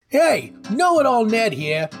Hey, Know It All Ned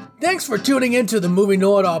here. Thanks for tuning into the Movie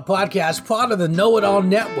Know It All podcast, part of the Know It All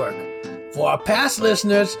Network. For our past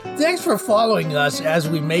listeners, thanks for following us as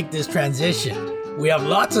we make this transition. We have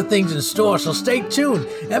lots of things in store, so stay tuned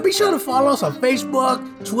and be sure to follow us on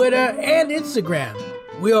Facebook, Twitter, and Instagram.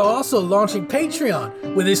 We are also launching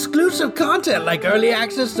Patreon with exclusive content like early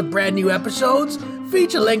access to brand new episodes,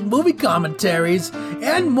 feature-length movie commentaries,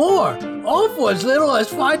 and more, all for as little as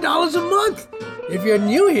 $5 a month. If you're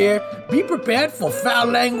new here, be prepared for foul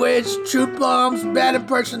language, truth bombs, bad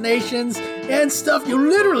impersonations, and stuff you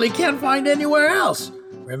literally can't find anywhere else.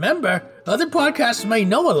 Remember, other podcasts may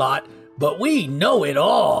know a lot, but we know it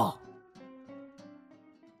all.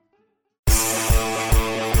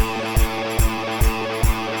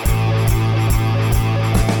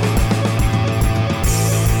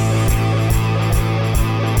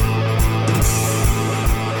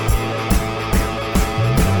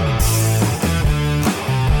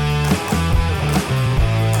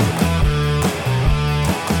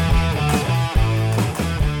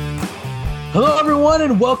 Hello, everyone,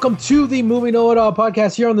 and welcome to the Movie Know It All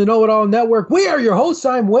podcast here on the Know It All Network. We are your hosts.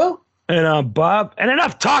 I'm Will. And I'm Bob. And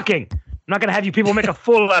enough talking. I'm not going to have you people make a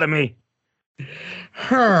fool out of me.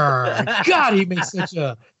 God, he makes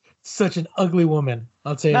such an ugly woman.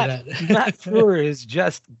 I'll tell you that. Matt Frewer is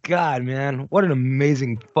just God, man. What an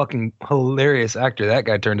amazing, fucking hilarious actor that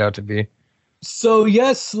guy turned out to be. So,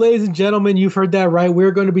 yes, ladies and gentlemen, you've heard that right.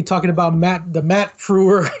 We're going to be talking about Matt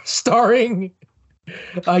Frewer starring,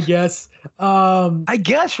 I guess. Right?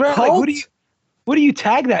 Like, what do you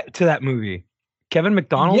tag that to that movie? Kevin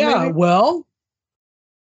McDonald? Yeah, maybe? Well,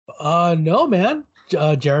 no, man.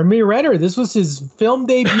 Jeremy Renner. This was his film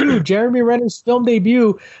debut. Jeremy Renner's film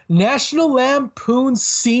debut. National Lampoon's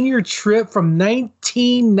Senior Trip from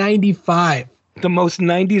 1995. The most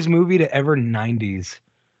 90s movie to ever 90s.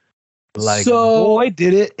 Like, so, boy,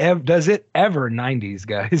 does it ever 90s,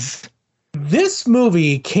 guys. This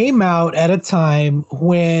movie came out at a time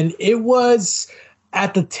when it was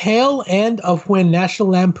at the tail end of when National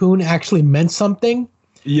Lampoon actually meant something.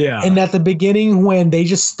 Yeah. And at the beginning when they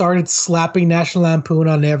just started slapping National Lampoon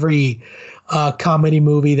on every comedy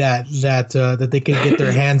movie that they could get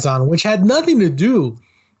their hands on, which had nothing to do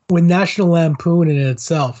with National Lampoon in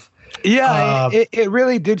itself. Yeah, it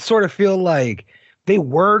really did sort of feel like they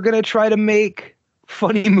were going to try to make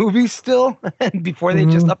funny movies still before they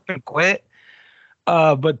just up and quit.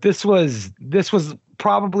 But this was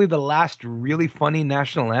probably the last really funny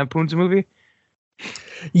National Lampoon's movie.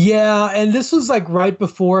 Yeah, and this was like right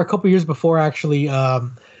before, a couple years before actually,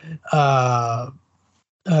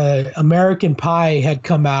 American Pie had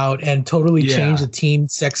come out and totally changed the teen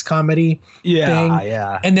sex comedy thing.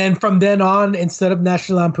 Yeah. And then from then on, instead of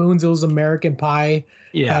National Lampoon's, it was American Pie.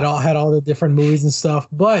 Yeah. Had all the different movies and stuff.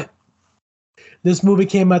 But this movie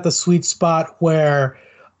came at the sweet spot where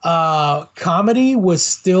comedy was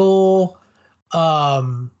still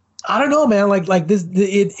I don't know, man, like this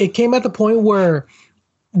it came at the point where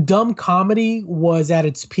dumb comedy was at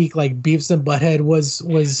its peak. Like Beavis and Butthead was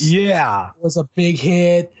a big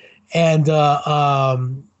hit, and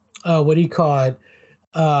what do you call it,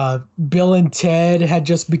 Bill and Ted had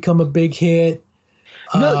just become a big hit.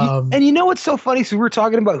 And you know what's so funny? So we were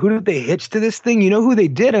talking about who did they hitch to this thing. You know who they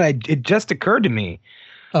did, and it just occurred to me,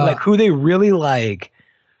 like who they really like.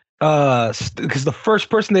 Because the first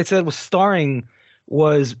person they said was starring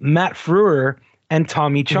was Matt Frewer and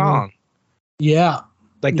Tommy Chong. Yeah,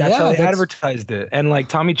 like that's how they advertised it. And like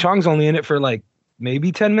Tommy Chong's only in it for like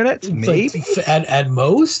maybe 10 minutes, maybe like, at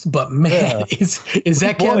most. But man, is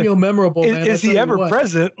that cameo memorable? Man? Is he ever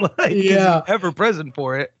present? Like, is he ever present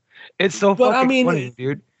for it? It's so fucking funny,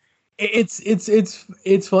 dude.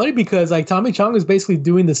 It's funny because like Tommy Chong is basically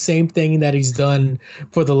doing the same thing that he's done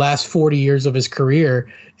for the last 40 years of his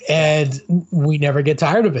career, and we never get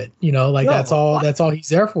tired of it. You know, like that's all he's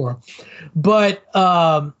there for. But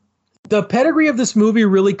the pedigree of this movie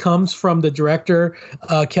really comes from the director,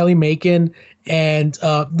 Kelly Macon, and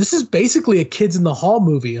this is basically a Kids in the Hall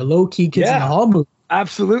movie, a low-key Kids in the Hall movie.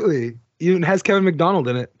 Absolutely. Even has Kevin McDonald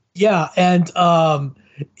in it. Yeah, and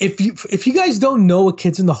if you guys don't know what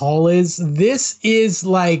Kids in the Hall is, this is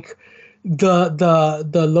like the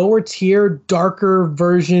lower tier, darker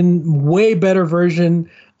version, way better version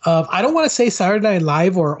of, I don't want to say Saturday Night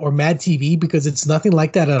Live or Mad TV, because it's nothing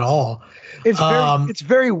like that at all. It's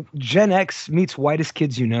very Gen X meets Whitest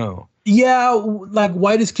Kids You Know. Yeah, like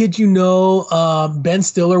Whitest Kids You Know. Ben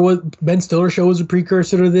Stiller show was a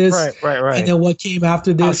precursor to this. Right. And then what came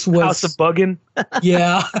after this was House of Buggin'.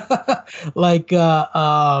 Yeah, like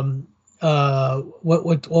what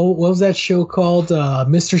was that show called?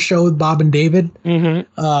 Mr. Show with Bob and David.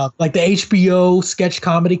 Like the HBO sketch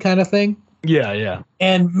comedy kind of thing. Yeah, yeah.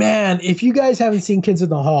 And man, if you guys haven't seen Kids in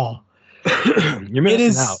the Hall, you're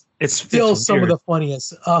missing out. It's still some of the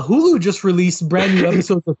funniest. Hulu just released brand new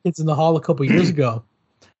episodes of Kids in the Hall a couple years ago.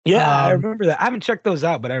 Yeah, I remember that. I haven't checked those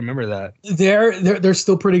out, but I remember that. They're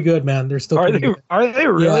still pretty good, man. They're still pretty good. Are they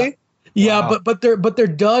really? Yeah, wow. but they're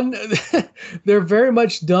done. They're very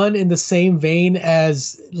much done in the same vein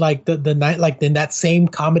as like the night, like in that same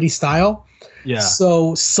comedy style. Yeah.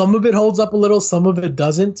 So some of it holds up a little, some of it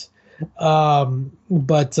doesn't.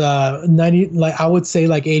 But 90, like I would say,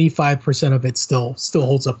 like 85% of it still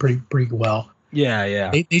holds up pretty well. Yeah,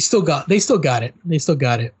 yeah. They still got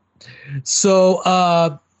it.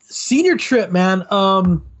 So senior trip, man.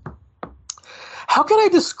 How can I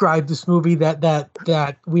describe this movie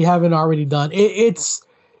that we haven't already done? It's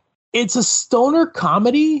a stoner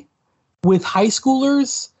comedy with high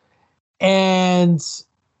schoolers, and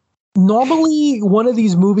normally one of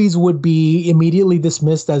these movies would be immediately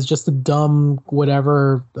dismissed as just a dumb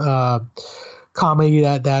whatever comedy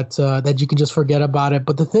that you can just forget about it.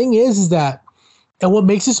 But the thing is that, and what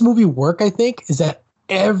makes this movie work, I think, is that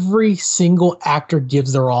every single actor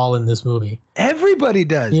gives their all in this movie. Everybody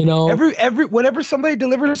does. You know, every whenever somebody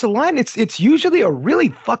delivers a line, it's usually a really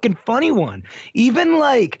fucking funny one. Even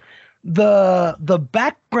like the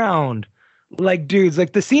background, like dudes,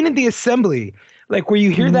 like the scene in the assembly, like where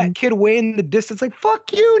you hear that kid way in the distance, like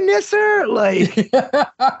 "fuck you, Nisser," like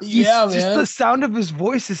yeah, man. Just the sound of his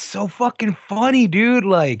voice is so fucking funny, dude.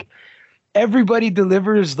 Like everybody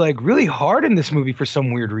delivers like really hard in this movie for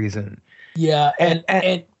some weird reason. Yeah, and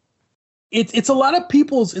it's a lot of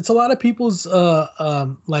people's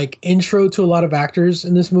like intro to a lot of actors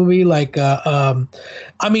in this movie. Like I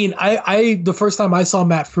mean, I the first time I saw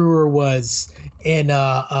Matt Frewer was in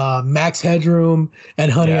Max Headroom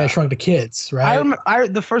and Honey, I Shrunk the Kids, right?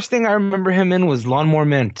 The first thing I remember him in was Lawnmower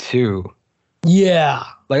Man 2. Yeah.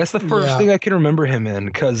 Like that's the first thing I can remember him in,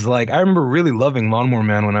 because like I remember really loving Lawnmower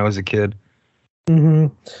Man when I was a kid.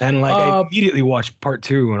 And like I immediately watched part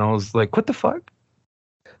 2 and I was like, what the fuck?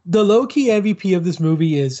 The low-key MVP of this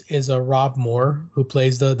movie is Rob Moore, who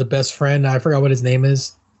plays the best friend. I forgot what his name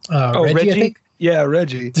is. Reggie, I think? Yeah,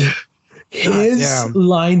 Reggie. His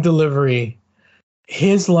line delivery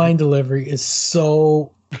is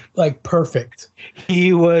so like perfect.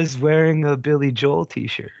 He was wearing a Billy Joel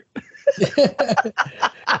t-shirt.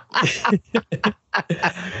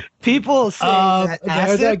 People say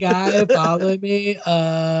there's a guy following me.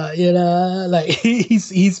 You know, like he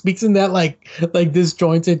speaks in that like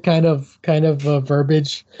disjointed kind of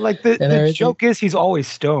verbiage. Like the joke is he's always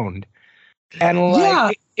stoned, and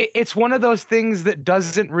like it's one of those things that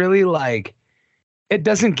doesn't really like, it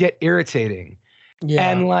doesn't get irritating. Yeah,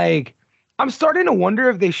 and like I'm starting to wonder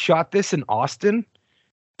if they shot this in Austin.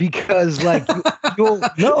 Because like you'll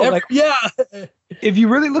know, like if you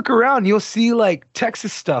really look around, you'll see like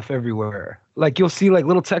Texas stuff everywhere. Like you'll see like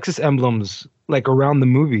little Texas emblems like around the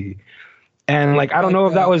movie, and like I don't know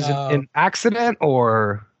if that was an accident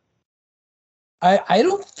or. I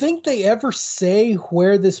don't think they ever say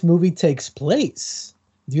where this movie takes place.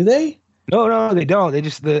 Do they? No, they don't.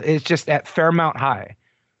 It's just at Fairmount High.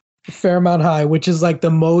 Fairmount High, which is like the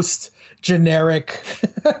most generic.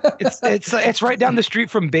 it's right down the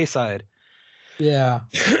street from Bayside. Yeah.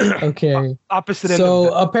 Okay. Opposite end.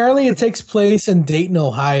 So apparently it takes place in Dayton,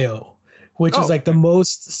 Ohio, which is like the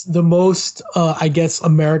most I guess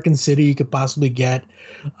American city you could possibly get.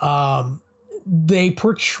 They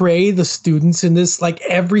portray the students in this, like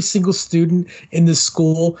every single student in this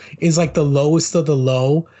school is like the lowest of the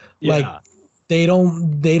low. Yeah. Like they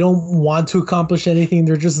don't want to accomplish anything.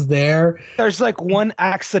 They're just there. There's like one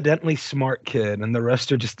accidentally smart kid, and the rest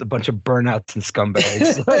are just a bunch of burnouts and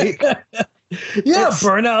scumbags. Like,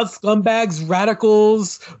 burnouts, scumbags,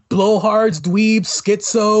 radicals, blowhards, dweebs,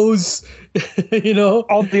 schizos. You know,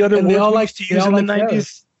 all the other words we all like to use in the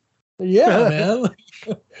 90s. Yeah, man.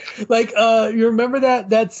 Like you remember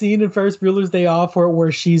that scene in Ferris Bueller's Day Off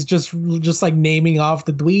where she's just like naming off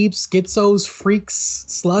the dweebs, schizos, freaks,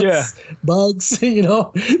 sluts, bugs, you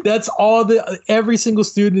know? That's all every single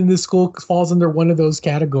student in this school falls under one of those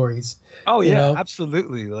categories. Oh yeah, you know?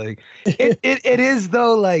 Absolutely. Like it is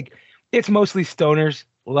though, like it's mostly stoners.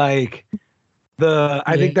 Like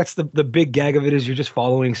I think that's the big gag of it is you're just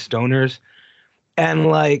following stoners. And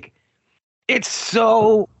like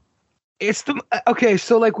so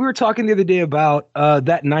like we were talking the other day about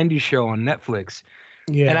that 90s show on Netflix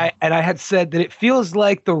Yeah. And I had said that it feels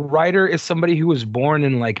like the writer is somebody who was born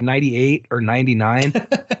in like 98 or 99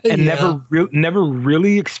 and never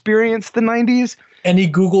really experienced the 90s. And he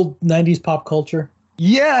Googled 90s pop culture.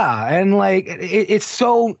 Yeah. And like, it's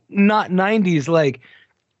so not 90s. Like,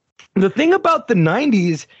 the thing about the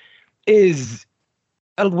 90s is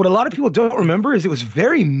what a lot of people don't remember is it was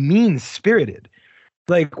very mean spirited.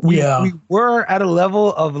 Like we were at a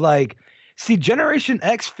level of like, see, Generation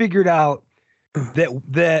X figured out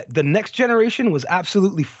that the next generation was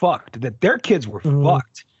absolutely fucked, that their kids were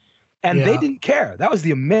fucked, and they didn't care. That was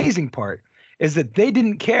the amazing part, is that they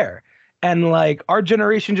didn't care. And like our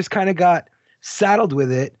generation just kind of got saddled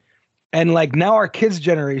with it. And like now our kids'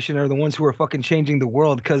 generation are the ones who are fucking changing the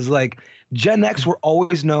world, because like Gen X were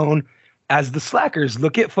always known as the slackers.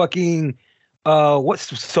 Look at fucking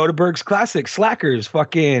what's Soderbergh's classic Slackers.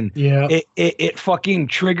 Fucking it fucking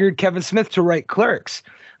triggered Kevin Smith to write Clerks.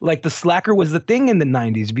 Like the slacker was the thing in the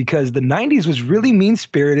 90s, because the 90s was really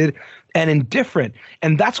mean-spirited and indifferent.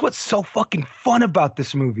 And that's what's so fucking fun about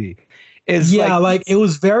this movie. Is like it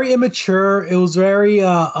was very immature. It was very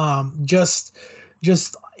just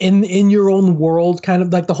in your own world, kind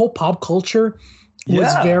of like the whole pop culture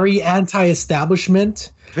was very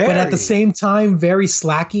anti-establishment, but at the same time very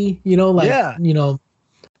slacky, you know, like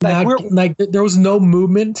there was no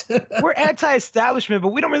movement. We're anti-establishment, but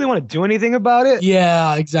we don't really want to do anything about it.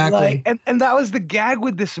 Yeah, exactly. Like, and that was the gag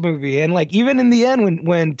with this movie. And like even in the end,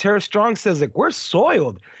 when Tara Strong says like we're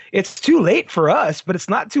soiled, it's too late for us, but it's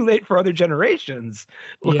not too late for other generations.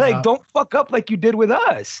 Like don't fuck up like you did with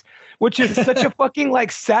us, which is such a fucking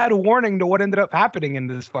like sad warning to what ended up happening in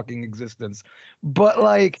this fucking existence. But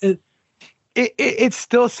like it's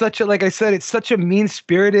still such a, like I said, it's such a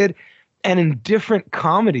mean-spirited and indifferent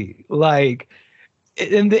comedy. Like,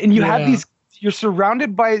 and you have these, you're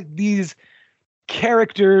surrounded by these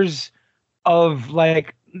characters of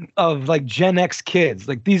like Gen X kids.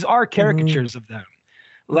 Like these are caricatures of them.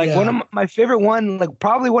 Like one of my favorite one, like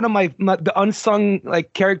probably one of my the unsung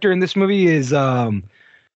like character in this movie is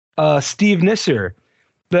Steve Nisser.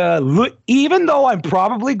 Even though I'm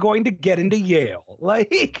probably going to get into Yale,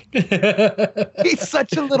 like he's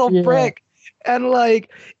such a little prick. And like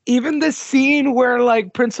even the scene where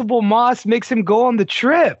like Principal Moss makes him go on the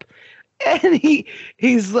trip, and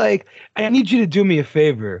he's like, I need you to do me a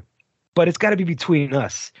favor, but it's got to be between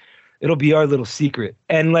us. It'll be our little secret.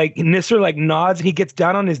 And like Nisser like nods and he gets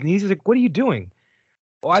down on his knees. He's like, what are you doing?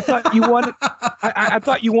 Oh, I thought you wanted. I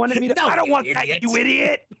thought you wanted me to. No, I don't want that, you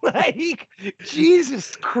idiot! Like,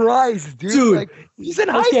 Jesus Christ, dude! Like, he's in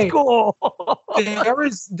high school.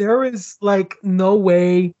 there is like no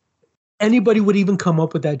way anybody would even come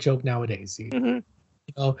up with that joke nowadays. You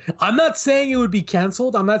know, I'm not saying it would be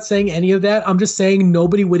canceled. I'm not saying any of that. I'm just saying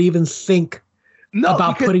nobody would even think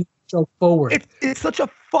about putting the joke forward. It's such a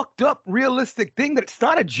fucked up, realistic thing that it's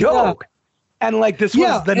not a joke. And like this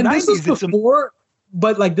was the 90s. This was before.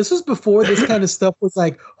 But like this was before this kind of stuff was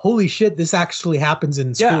like, holy shit, this actually happens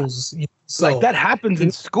in schools. You know? So, like that happens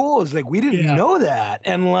in schools. Like we didn't know that.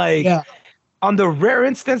 And like on the rare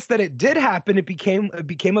instance that it did happen, it became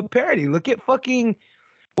a parody. Look at fucking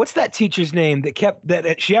what's that teacher's name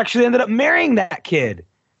that she actually ended up marrying that kid?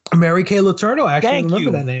 Mary Kay Letourneau. I actually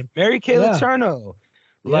remember that name. Mary Kay Letourneau.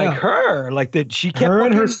 Like her. Like that she kept her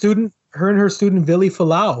and her student Villy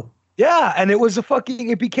Falau. Yeah, and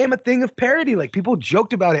it became a thing of parody. Like people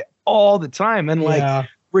joked about it all the time. And like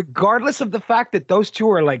regardless of the fact that those two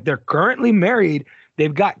are like they're currently married,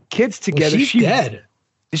 they've got kids together. Well, she's dead.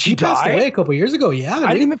 Did she passed away a couple years ago. Yeah. I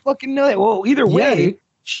didn't even fucking know that. Well, either way,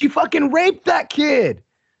 she fucking raped that kid.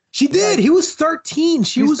 She did. He was 13.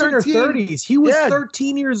 She was in her 30s. He was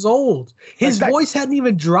 13 years old. His voice hadn't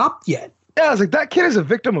even dropped yet. Yeah, I was like, that kid is a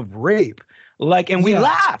victim of rape. Like, and we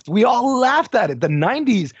laughed. We all laughed at it. The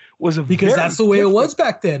 90s was because that's the way it was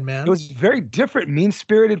back then, man. It was a very different,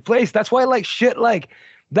 mean-spirited place. That's why I like shit like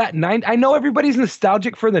that. I know everybody's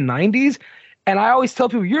nostalgic for the 90s, and I always tell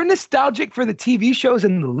people, you're nostalgic for the TV shows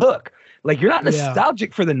and the look. Like, you're not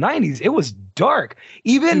nostalgic for the 90s. It was dark.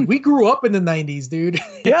 Even we grew up in the 90s, dude.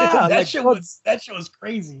 Yeah. that shit was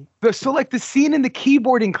crazy. So like the scene in the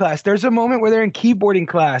keyboarding class, there's a moment where they're in keyboarding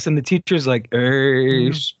class and the teacher's like,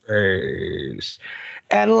 space.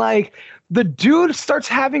 And like the dude starts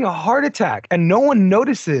having a heart attack and no one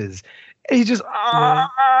notices. And he's just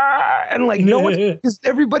and like no one, because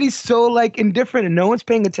everybody's so like indifferent and no one's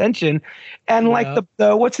paying attention. And like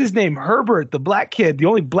the what's his name, Herbert, the black kid, the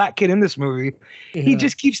only black kid in this movie, he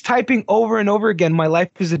just keeps typing over and over again, my life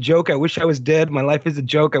is a joke, I wish I was dead, my life is a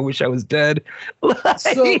joke, I wish I was dead.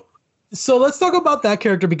 So let's talk about that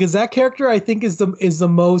character, because that character I think is the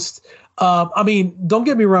most I mean, don't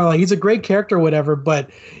get me wrong, like he's a great character or whatever, but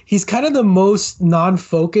he's kind of the most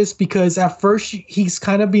non-focused because at first he's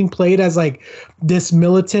kind of being played as like this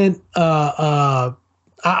militant, I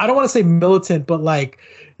don't want to say militant, but like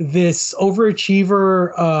this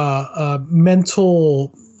overachiever,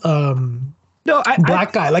 mental,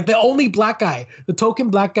 black guy, like the only black guy, the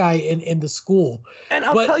token black guy in the school. And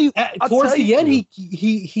I'll tell you, towards the end,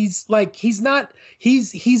 he's like, he's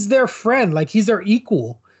their friend, like he's their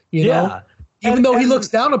equal, you know, even though he looks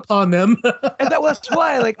down upon them. And that's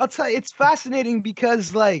why, like, I'll tell you, it's fascinating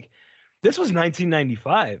because like, this was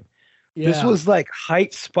 1995. Yeah. This was like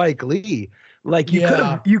height Spike Lee. Like you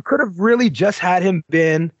could have really just had him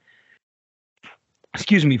been,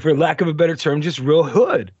 excuse me, for lack of a better term, just real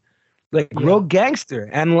hood. Like real gangster,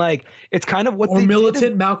 and like it's kind of what or they militant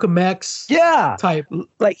did. Malcolm X type.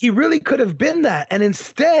 Like he really could have been that, and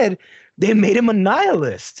instead they made him a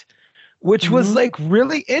nihilist, which was like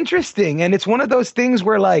really interesting. And it's one of those things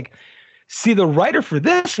where like, see, the writer for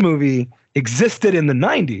this movie existed in the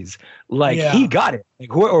 90s. Like he got it,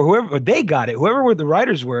 like whoever they got it, whoever the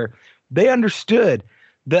writers were, they understood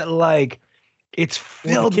that like. It's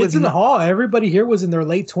filled with kids in the hall. Everybody here was in their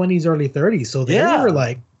late 20s, early 30s, so they were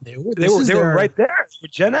like they were right there for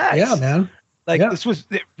Gen X. Yeah, man. Like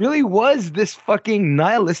it really was this fucking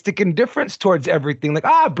nihilistic indifference towards everything. Like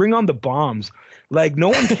bring on the bombs. Like no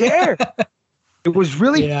one cared. It was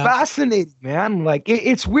really fascinating, man. Like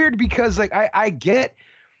it's weird because like I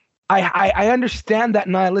understand that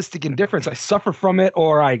nihilistic indifference. I suffer from it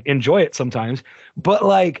or I enjoy it sometimes. But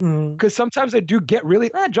like, because sometimes I do get really,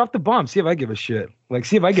 drop the bomb. See if I give a shit. Like,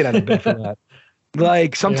 see if I get out of bed for that.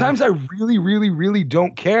 Like, sometimes I really, really, really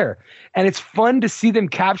don't care. And it's fun to see them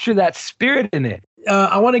capture that spirit in it.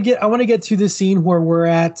 I want to get to the scene where we're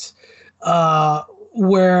at,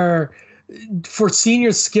 where for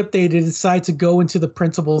senior skip day, they decide to go into the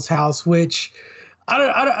principal's house, which I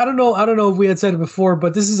don't know if we had said it before,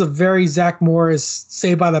 but this is a very Zach Morris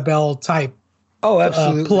Saved by the Bell type. Oh,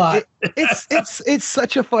 absolutely. Plot. It's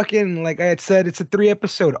such a fucking, like I had said, it's a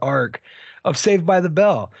 3-episode arc of Saved by the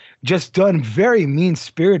Bell, just done very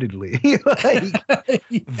mean-spiritedly, like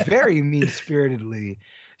very mean-spiritedly.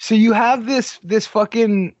 So you have this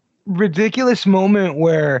fucking ridiculous moment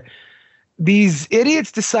where these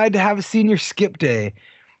idiots decide to have a senior skip day,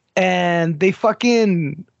 and they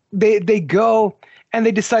go. And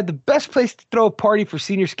they decide the best place to throw a party for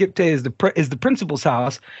senior skip day is the principal's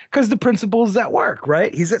house because the principal's at work,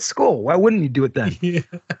 right? He's at school. Why wouldn't you do it then?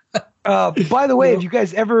 By the way, if you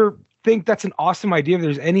guys ever think that's an awesome idea, if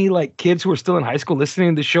there's any like kids who are still in high school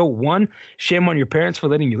listening to the show, 1, shame on your parents for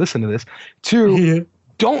letting you listen to this. 2,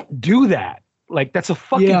 don't do that. Like that's a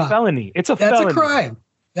fucking felony. It's a felony. That's a crime.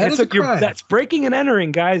 That's a crime. That's breaking and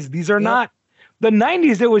entering, guys. These are not the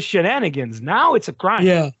 90s. It was shenanigans. Now it's a crime.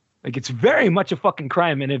 Yeah. Like it's very much a fucking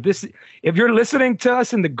crime. And if you're listening to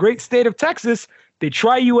us in the great state of Texas, they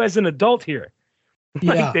try you as an adult here.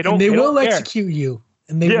 Like, they will execute you.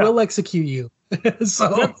 And they will execute you.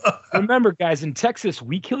 So remember, guys, in Texas,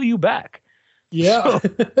 we kill you back. Yeah.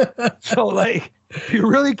 So like, be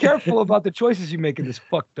really careful about the choices you make in this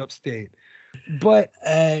fucked up state. But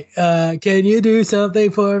can you do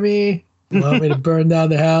something for me? You want me to burn down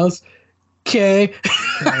the house? Okay.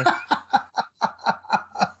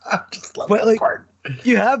 But like,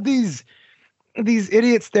 you have these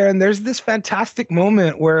idiots there, and there's this fantastic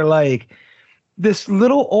moment where like this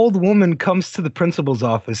little old woman comes to the principal's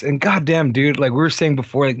office, and goddamn, dude, like we were saying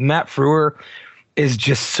before, like Matt Frewer is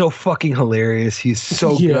just so fucking hilarious. He's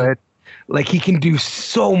so good. Like he can do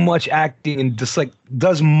so much acting and just like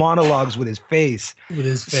does monologues with his face.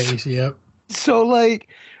 Yep. So like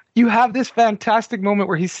you have this fantastic moment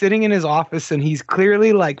where he's sitting in his office and he's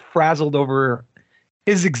clearly like frazzled over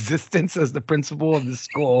his existence as the principal of the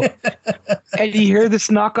school. And you hear this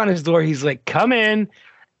knock on his door. He's like, come in.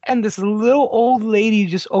 And this little old lady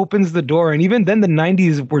just opens the door. And even then the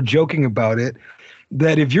 90s were joking about it,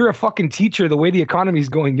 that if you're a fucking teacher, the way the economy is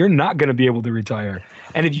going, you're not going to be able to retire.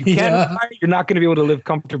 And if you can't retire, you're not going to be able to live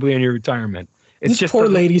comfortably in your retirement. It's this just poor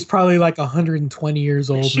lady's probably like 120 years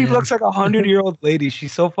old. She looks like 100-year-old lady.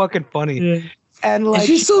 She's so fucking funny. Yeah. And like,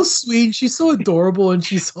 she's so sweet. She's so adorable. And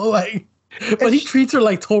she's so like, but he treats her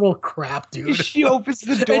like total crap, dude. She opens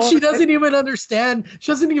the door. And she doesn't even understand. She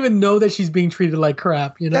doesn't even know that she's being treated like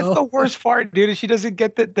crap, you know? That's the worst part, dude. She doesn't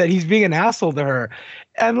get that he's being an asshole to her.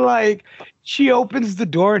 And like, she opens the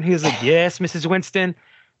door and he's like, yes, Mrs. Winston.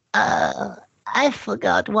 I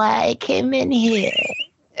forgot why I came in here.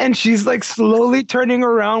 And she's like slowly turning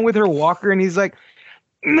around with her walker. And he's like,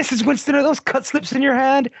 Mrs. Winston, are those cut slips in your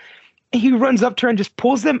hand? And he runs up to her and just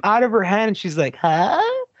pulls them out of her hand. And she's like, huh?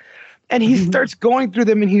 And he starts going through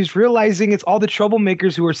them and he's realizing it's all the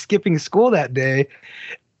troublemakers who are skipping school that day.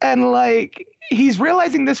 And like, he's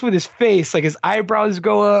realizing this with his face, like his eyebrows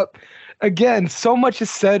go up. Again, so much is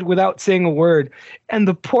said without saying a word. And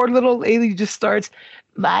the poor little lady just starts,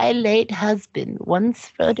 my late husband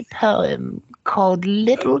once wrote a poem called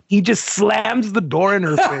Little. He just slams the door in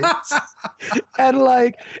her face. And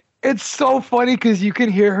like, it's so funny because you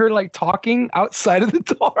can hear her like talking outside of the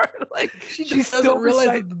door. Like she still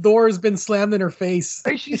realize that the door has been slammed in her face.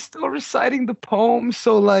 Like, she's still reciting the poem.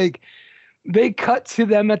 So like, they cut to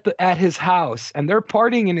them at his house, and they're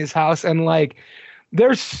partying in his house, and like,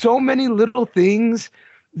 there's so many little things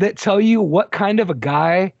that tell you what kind of a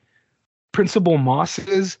guy Principal Moss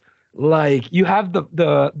is. Like, you have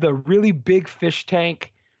the really big fish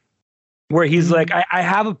tank where he's like, I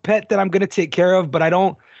have a pet that I'm gonna take care of, but I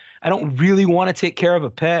don't really want to take care of a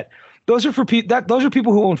pet. Those are for those are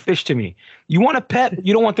people who own fish to me. You want a pet,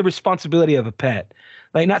 you don't want the responsibility of a pet.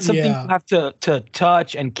 Like, not something you have to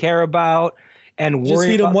touch and care about and worry about. Just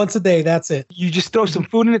feed them once a day, that's it. You just throw some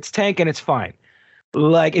food in its tank and it's fine.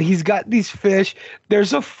 Like, and he's got these fish.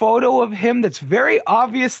 There's a photo of him that's very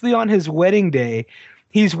obviously on his wedding day.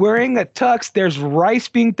 He's wearing a tux. There's rice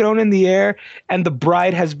being thrown in the air, and the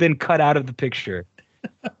bride has been cut out of the picture.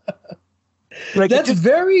 Like, that's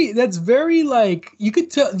very like, you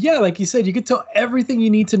could tell, like you said, you could tell everything you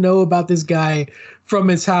need to know about this guy from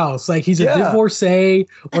his house. Like, he's a divorcee,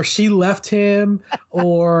 or she left him,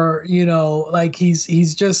 or like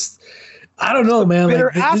he's just, I don't know, man.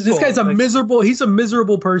 Like, this guy's he's a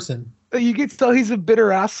miserable person. You can tell he's a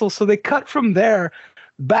bitter asshole. So they cut from there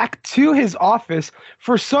back to his office.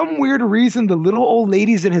 For some weird reason, the little old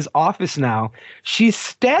lady's in his office now. She's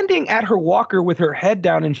standing at her walker with her head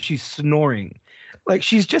down and she's snoring. Like,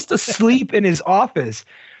 she's just asleep in his office.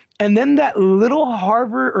 And then that little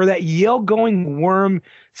Harvard or that Yale going worm,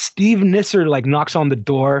 Steve Nisser, like, knocks on the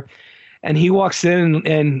door, and he walks in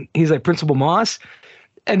and he's like, Principal Moss.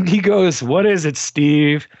 And he goes, what is it,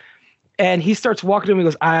 Steve? And he starts walking to him and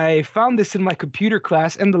goes, I found this in my computer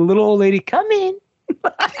class. And the little old lady, come in.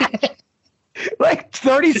 Like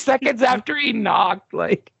 30 seconds after he knocked,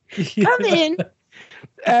 like, come in.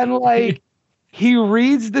 And like, he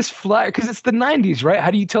reads this flyer because it's the 90s, right?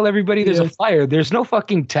 How do you tell everybody there's a flyer? There's no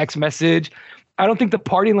fucking text message. I don't think the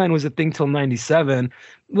party line was a thing till 97.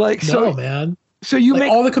 Like, no, man. So you make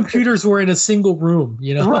all the computers were in a single room,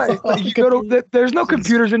 right? Like, you go to there's no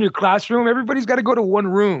computers in your classroom. Everybody's got to go to one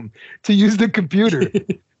room to use the computer.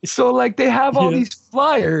 So like, they have all these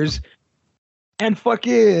flyers. And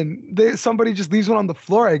fucking, somebody just leaves one on the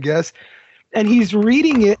floor, I guess. And he's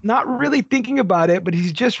reading it, not really thinking about it, but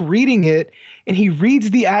he's just reading it. And he reads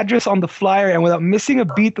the address on the flyer. And without missing a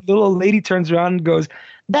beat, the little lady turns around and goes,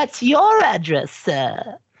 that's your address,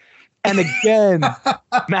 sir. And again,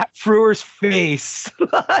 Matt Frewer's face.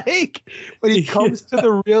 Like, when he comes to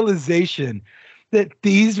the realization that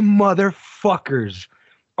these motherfuckers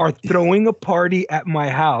are throwing a party at my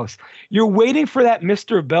house. You're waiting for that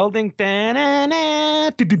Mr. Belding.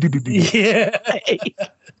 Yeah.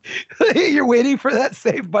 You're waiting for that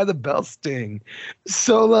Saved by the Bell sting.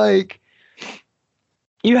 So like,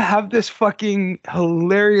 you have this fucking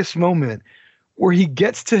hilarious moment where he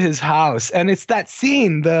gets to his house, and it's that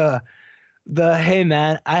scene, the hey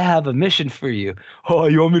man, I have a mission for you. Oh,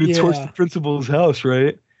 you want me to torch the principal's house,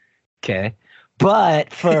 right? Okay.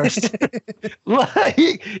 But first,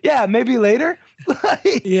 like, yeah, maybe later. Like,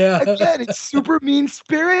 again, it's super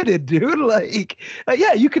mean-spirited, dude. Like,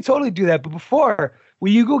 yeah, you could totally do that. But before,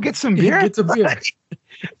 will you go get some beer? Get some beer.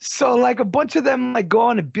 So, like, a bunch of them, like, go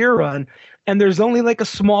on a beer run, and there's only, like, a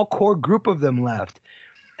small core group of them left.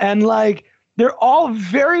 And, like, they're all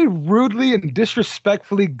very rudely and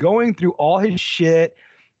disrespectfully going through all his shit.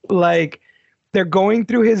 Like, they're going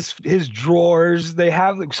through his drawers. They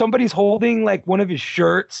have, like, somebody's holding like one of his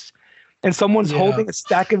shirts, and someone's holding a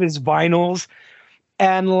stack of his vinyls.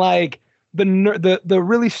 And like the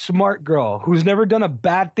really smart girl who's never done a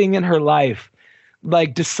bad thing in her life,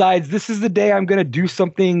 like, decides this is the day I'm gonna do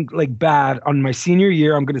something like bad on my senior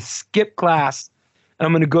year. I'm gonna skip class and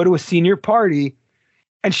I'm gonna go to a senior party.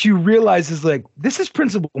 And she realizes, like, this is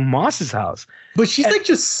Principal Moss's house. But she's like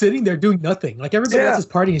just sitting there doing nothing. Like, everybody else is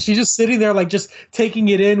partying, and she's just sitting there, like, just taking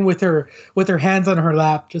it in with her hands on her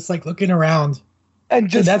lap, just like looking around.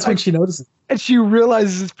 And that's when she notices. And she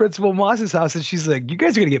realizes it's Principal Moss's house, and she's like, you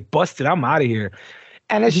guys are gonna get busted. I'm out of here.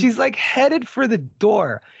 And as she's like headed for the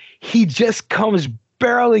door, he just comes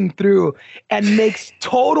barreling through and makes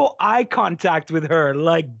total eye contact with her,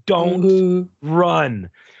 like, don't run.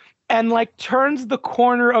 and like turns the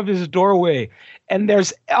corner of his doorway, and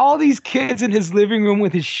there's all these kids in his living room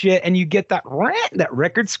with his shit, and you get that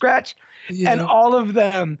record scratch, and all of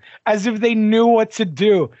them, as if they knew what to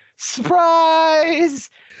do. Surprise!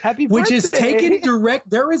 Happy birthday! Which is taken direct.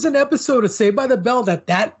 There is an episode of Saved by the Bell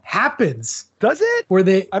that happens. Does it? Where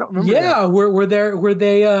they? I don't remember. Yeah, where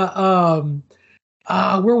they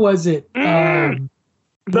where was it?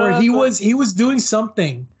 Where he was doing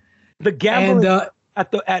something. The gambling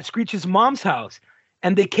at Screech's mom's house,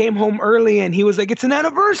 and they came home early, and he was like, "It's an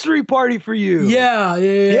anniversary party for you."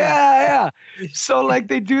 Yeah. So like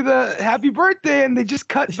they do the happy birthday, and they just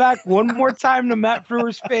cut back one more time to Matt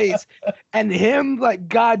Frewer's face, and him like,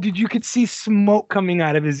 God, dude, you could see smoke coming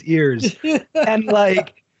out of his ears, and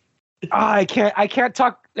like, I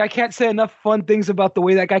can't say enough fun things about the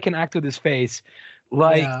way that guy can act with his face.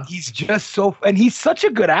 Like he's just and he's such a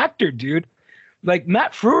good actor, dude. Like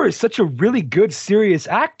Matt Frewer is such a really good, serious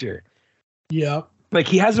actor. Yeah. Like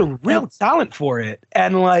he has a real talent for it.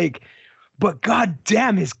 And like, but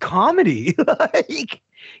goddamn his comedy. Like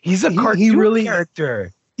he's a cartoon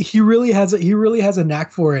character. He really has a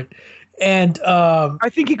knack for it. And I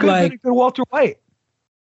think he could have been a good Walter White.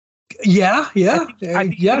 Yeah. I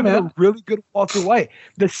think man. A really good Walter White.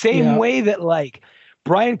 The same way that like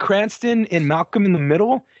Bryan Cranston in Malcolm in the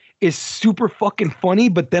Middle is super fucking funny,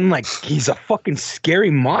 but then like he's a fucking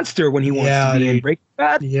scary monster when he wants to be in Breaking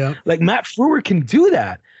Bad. Yeah. Like Matt Frewer can do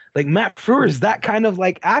that. Like Matt Frewer is that kind of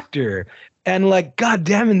like actor. And like,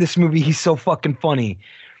 goddamn, in this movie, he's so fucking funny.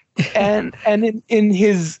 And in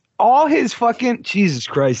his all his fucking Jesus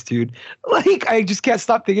Christ, dude. Like I just can't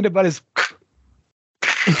stop thinking about his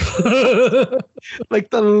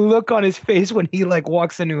like the look on his face when he like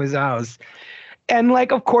walks into his house. And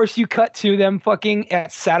like, of course, you cut to them fucking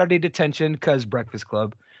at Saturday detention because Breakfast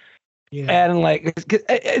Club. Yeah. And like,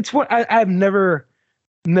 it's what I've never.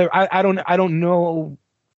 I don't know.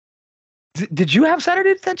 Did you have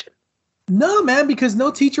Saturday detention? No, man, because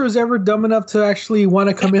no teacher was ever dumb enough to actually want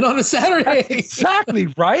to come in on a Saturday. Exactly,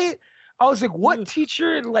 right? I was like, what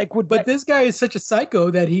teacher like would? But this guy is such a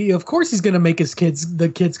psycho that of course he's gonna make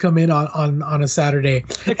the kids come in on a Saturday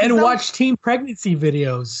and watch teen pregnancy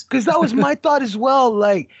videos. Because that was my thought as well.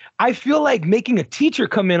 Like, I feel like making a teacher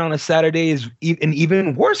come in on a Saturday is an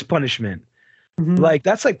even worse punishment. Mm-hmm. Like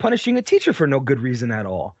that's like punishing a teacher for no good reason at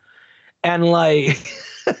all. And like,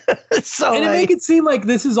 it make it seem like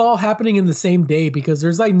this is all happening in the same day because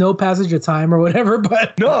there's like no passage of time or whatever.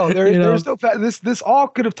 But no, there's no this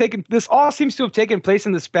all seems to have taken place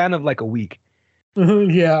in the span of like a week.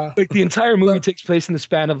 Yeah, like the entire movie takes place in the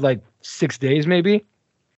span of like 6 days, maybe.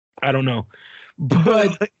 I don't know,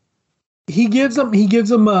 but he gives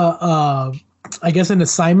them a I guess an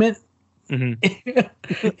assignment, and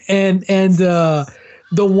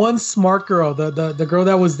the one smart girl, the girl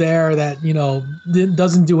that was there that,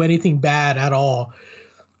 doesn't do anything bad at all.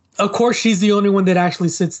 Of course, she's the only one that actually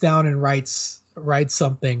sits down and writes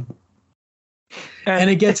something. And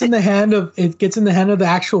it gets in the hand of the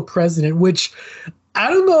actual president, which I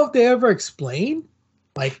don't know if they ever explain.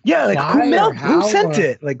 Like, who sent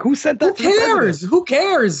it? Like, who sent that? Who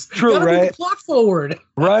cares? True, right? Move the plot forward,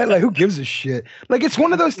 right? Like, who gives a shit? Like, it's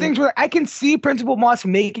one of those things where I can see Principal Moss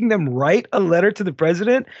making them write a letter to the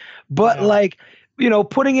president, but like,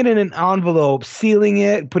 putting it in an envelope, sealing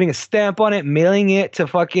it, putting a stamp on it, mailing it to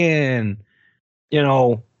fucking,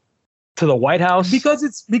 to the White House because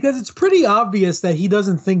it's pretty obvious that he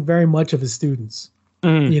doesn't think very much of his students.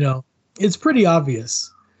 It's pretty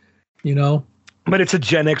obvious. But it's a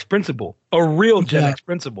Gen X principal, a real Gen X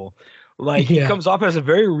principal. Like he comes off as a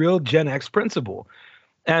very real Gen X principal.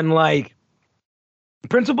 And like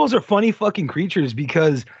principals are funny fucking creatures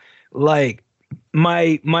because like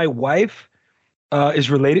my wife is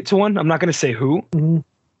related to one. I'm not going to say who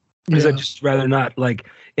because I'd just rather not like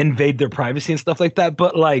invade their privacy and stuff like that.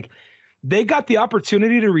 But like they got the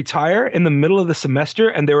opportunity to retire in the middle of the semester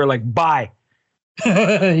and they were like, bye.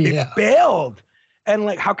 They bailed. And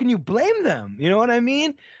like, how can you blame them? You know what I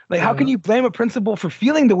mean? Like, how can you blame a principal for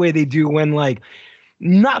feeling the way they do when like,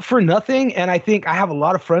 not for nothing. And I think I have a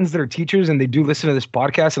lot of friends that are teachers and they do listen to this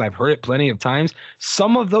podcast and I've heard it plenty of times.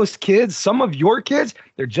 Some of those kids, some of your kids,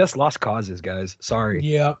 they're just lost causes, guys. Sorry.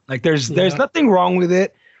 Yeah. Like there's nothing wrong with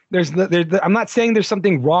it. I'm not saying there's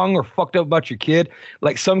something wrong or fucked up about your kid.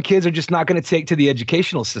 Like some kids are just not going to take to the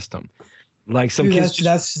educational system. Like some kids.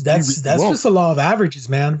 That's just a law of averages,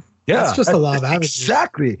 man. Yeah, that's just a law of averages.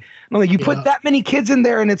 Exactly. No, like you put that many kids in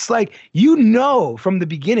there, and it's like from the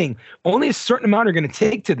beginning, only a certain amount are going to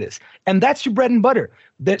take to this, and that's your bread and butter.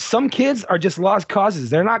 That some kids are just lost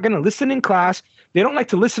causes. They're not going to listen in class. They don't like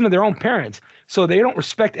to listen to their own parents. So they don't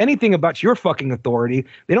respect anything about your fucking authority.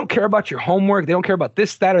 They don't care about your homework. They don't care about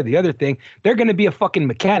this, that, or the other thing. They're going to be a fucking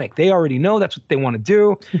mechanic. They already know that's what they want to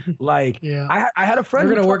do. Like, I had a friend.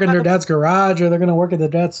 They're going to work in their dad's garage, or they're going to work at the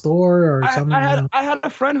dad's store or something. I had a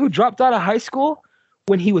friend who dropped out of high school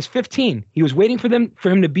when he was 15. He was waiting for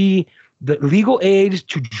him to be the legal age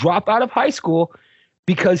to drop out of high school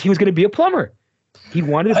because he was going to be a plumber.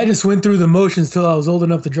 I just went through the motions till I was old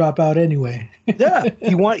enough to drop out anyway. Yeah.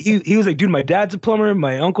 He was like, dude, my dad's a plumber.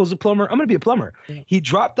 My uncle's a plumber. I'm going to be a plumber. Yeah. He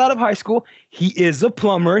dropped out of high school. He is a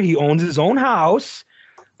plumber. He owns his own house.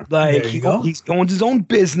 Like he owns his own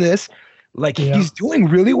business. Like he's doing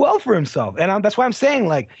really well for himself. And that's why I'm saying,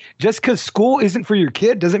 like, just because school isn't for your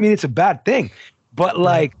kid doesn't mean it's a bad thing. But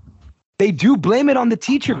like, they do blame it on the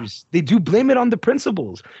teachers. They do blame it on the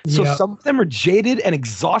principals. So some of them are jaded and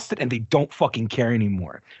exhausted and they don't fucking care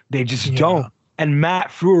anymore. They just don't. And Matt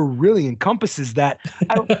Frewer really encompasses that.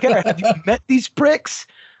 I don't care. Have you met these pricks?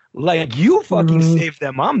 Like, you fucking saved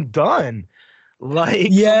them. I'm done. Like,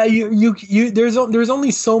 yeah, there's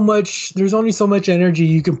only so much energy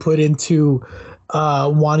you can put into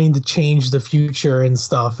wanting to change the future and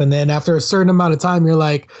stuff. And then after a certain amount of time, you're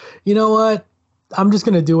like, you know what? I'm just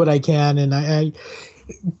gonna do what I can, and I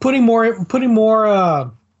putting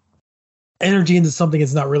more energy into something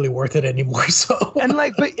is not really worth it anymore. So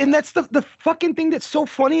and that's the fucking thing that's so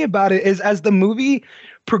funny about it is as the movie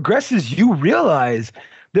progresses, you realize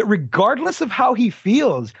that regardless of how he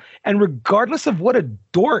feels, and regardless of what a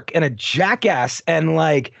dork and a jackass and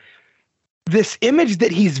like this image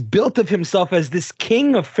that he's built of himself as this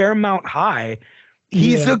king of Fairmount High,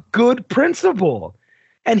 he's a good principal.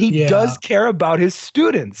 And he does care about his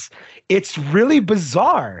students. It's really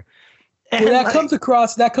bizarre. And that comes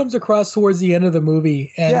across towards the end of the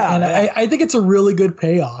movie. And I think it's a really good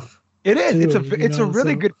payoff. It is. Too, it's a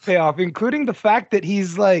really good payoff, including the fact that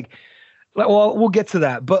he's like, well, we'll get to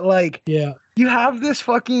that. But like, you have this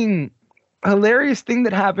fucking hilarious thing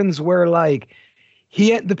that happens where like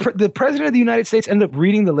the president of the United States ended up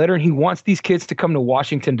reading the letter and he wants these kids to come to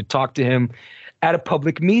Washington to talk to him at a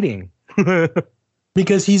public meeting.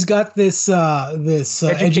 Because he's got this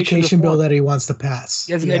education bill that he wants to pass.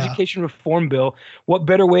 He has an education reform bill. What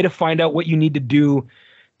better way to find out what you need to do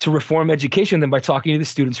to reform education than by talking to the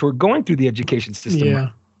students who are going through the education system? Yeah.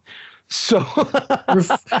 So,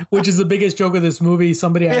 which is the biggest joke of this movie?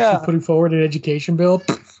 Somebody actually putting forward an education bill.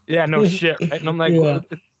 Yeah, no shit. Right? And I'm like,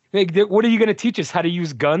 what are you going to teach us? How to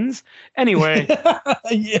use guns? Anyway,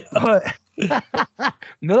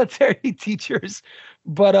 military teachers.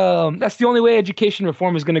 But that's the only way education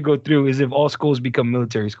reform is going to go through is if all schools become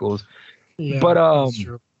military schools. Yeah, but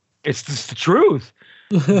it's just the truth.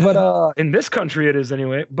 But in this country, it is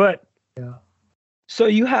anyway. But so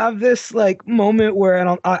you have this like moment where,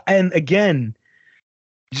 and again,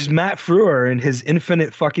 just Matt Frewer and his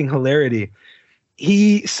infinite fucking hilarity.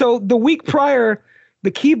 So the week prior, the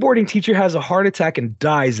keyboarding teacher has a heart attack and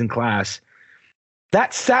dies in class.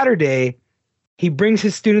 That Saturday, he brings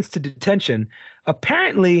his students to detention.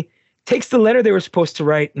 Apparently, takes the letter they were supposed to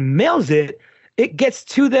write and mails it. It gets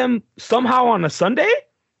to them somehow on a Sunday,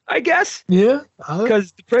 I guess. Yeah.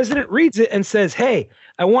 Because the president reads it and says, hey,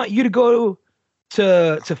 I want you to go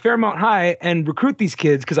to Fairmount High and recruit these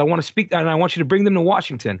kids because I want to speak and I want you to bring them to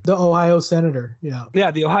Washington. The Ohio senator. Yeah. Yeah,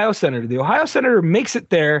 the Ohio senator. The Ohio senator makes it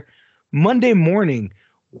there Monday morning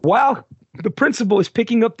while the principal is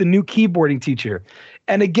picking up the new keyboarding teacher.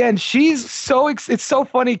 And again, it's so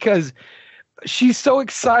funny because she's so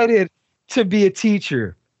excited to be a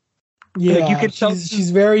teacher. Yeah, like you can tell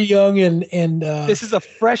she's very young and this is a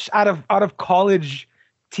fresh out of college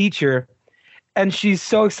teacher, and she's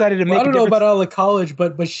so excited to make. I don't know about all of college,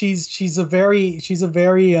 but she's a very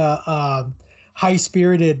high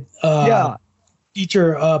spirited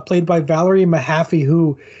teacher played by Valerie Mahaffey,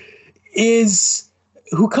 who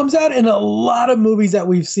comes out in a lot of movies that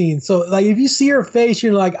we've seen. So like if you see her face,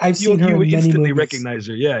 you're like, I've seen her in many instantly movies. Recognize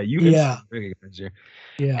her. Yeah, you instantly recognize her.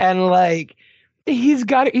 Yeah. And like he's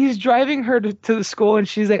driving her to the school and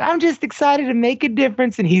she's like, I'm just excited to make a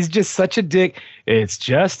difference. And he's just such a dick. It's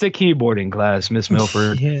just a keyboarding class, Miss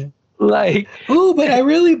Milford. Yeah. Like, oh, but I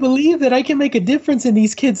really believe that I can make a difference in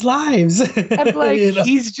these kids' lives. And like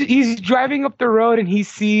he's driving up the road and he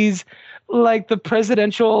sees like the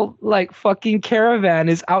presidential like fucking caravan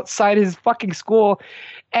is outside his fucking school,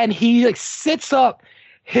 and he like sits up,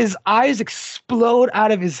 his eyes explode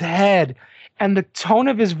out of his head, and the tone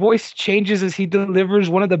of his voice changes as he delivers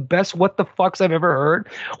one of the best what the fucks I've ever heard.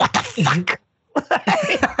 What the fuck?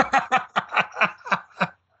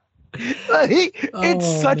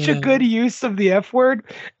 It's such a good use of the F word.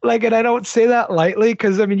 Like, and I don't say that lightly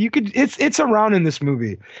because I mean it's around in this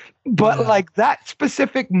movie. But like that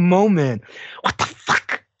specific moment, what the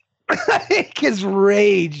fuck? Like his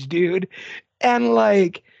rage, dude. And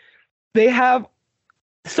like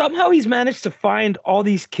somehow he's managed to find all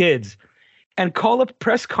these kids and call a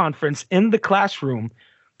press conference in the classroom.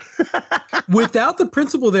 Without the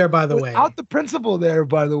principal there, by the way. Without the principal there,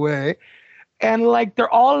 by the way. And like they're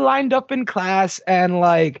all lined up in class and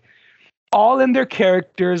like all in their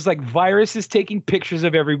characters. Like Virus is taking pictures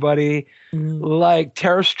of everybody. Like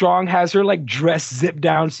Tara Strong has her like dress zipped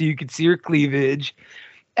down so you can see her cleavage.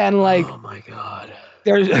 And like, oh my God,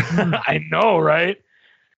 there's I know, right?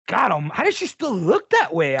 God, how does she still look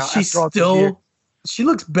that way? She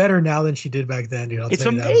looks better now than she did back then, dude. It's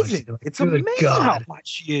amazing. It's amazing how hot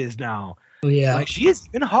she is now. Yeah, like she is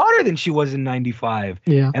even hotter than she was in '95.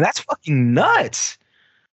 Yeah, and that's fucking nuts.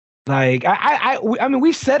 Like I mean,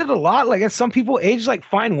 we've said it a lot. Like some people age like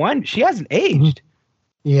fine wine. She hasn't aged.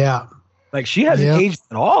 Yeah, like she hasn't aged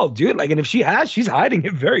at all, dude. Like, and if she has, she's hiding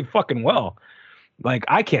it very fucking well. Like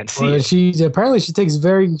I can't see it. She takes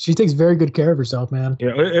very good care of herself, man.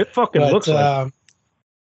 Yeah, it fucking looks like.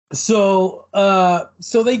 So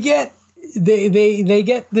they get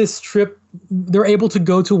this trip. They're able to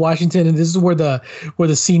go to Washington, and this is where the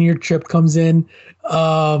senior trip comes in.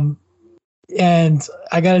 And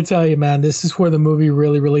I gotta tell you, man, this is where the movie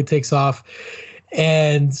really, really takes off,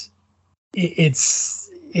 and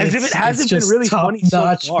it's as if it hasn't been really funny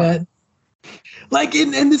so far. Man. Like,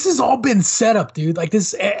 and this has all been set up, dude. Like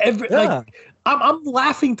this, like I'm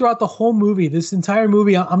laughing throughout the whole movie. This entire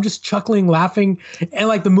movie, I'm just chuckling, laughing, and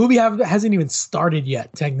like the movie hasn't even started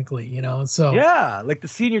yet, technically, you know. So yeah, like the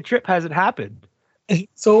senior trip hasn't happened.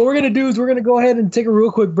 So what we're gonna do is we're gonna go ahead and take a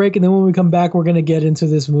real quick break, and then when we come back, we're gonna get into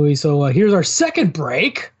this movie. So here's our second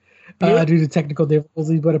break. Due to technical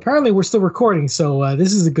difficulties, but apparently we're still recording, so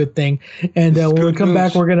this is a good thing. And when we come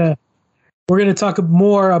back, we're gonna talk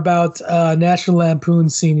more about National Lampoon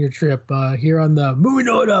Senior Trip here on the Movie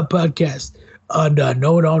Know It All podcast on the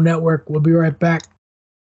Know It All Network. We'll be right back.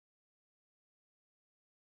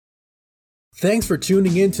 Thanks for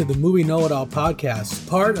tuning in to the Movie Know It All podcast,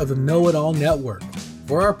 part of the Know It All Network.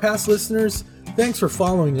 For our past listeners, thanks for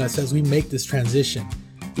following us as we make this transition.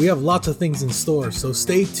 We have lots of things in store, so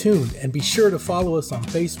stay tuned and be sure to follow us on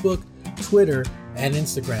Facebook, Twitter, and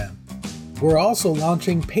Instagram. We're also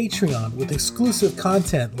launching Patreon with exclusive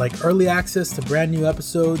content like early access to brand new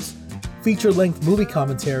episodes, feature-length movie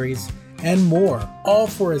commentaries, and more, all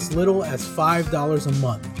for as little as $5 a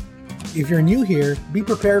month. If you're new here, be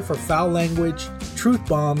prepared for foul language, truth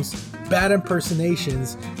bombs, bad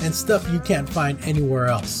impersonations, and stuff you can't find anywhere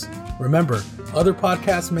else. Remember, other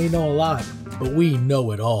podcasts may know a lot, but we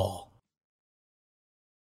know it all.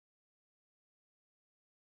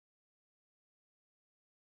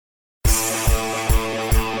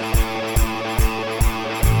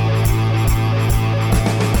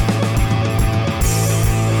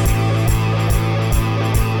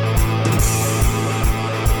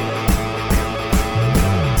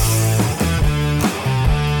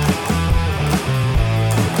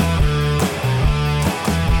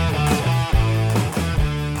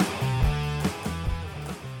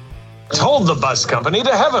 Told the bus company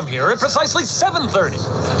to have him here at precisely 7:30.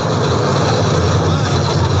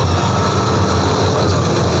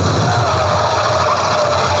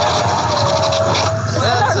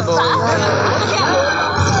 That's a boy.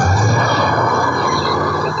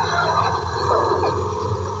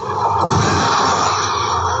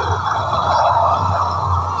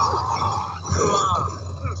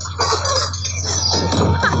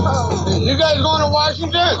 You guys going to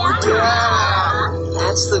Washington? Yeah.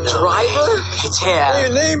 That's the driver? Yeah. Hey,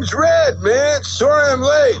 your name's Red, man. Sorry I'm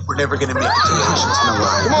late. We're never going to make it to Washington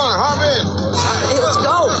alive. Come on, hop in. Hey, let's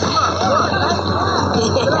go.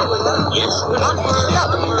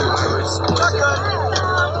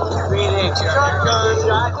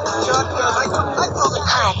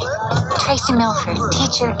 Hi, Tracy Milford,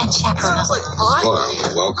 teacher and chaperone.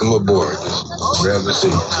 Well, welcome aboard. Grab a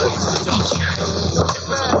seat. Thank you.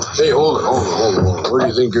 Hey, hold it. Where do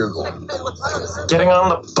you think you're going? Getting on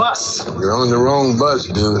the bus. You're on the wrong bus,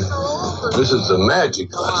 dude. This is the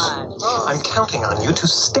magic bus. I'm counting on you to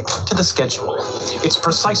stick to the schedule. It's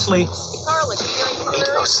precisely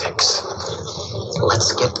 8:06.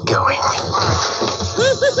 Let's get going.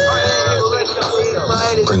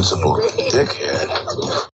 Principal, dickhead.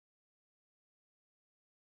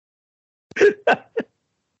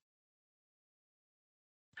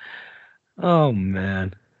 Oh,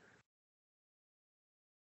 man.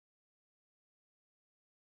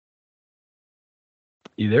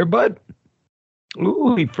 You there, bud?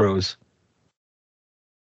 Ooh, he froze.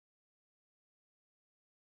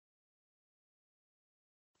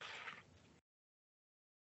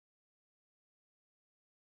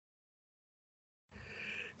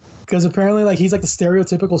 Because apparently, like he's like the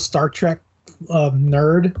stereotypical Star Trek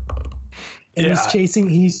nerd, and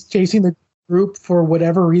he's chasing the group for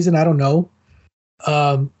whatever reason, I don't know.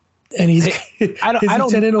 And he's I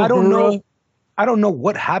don't know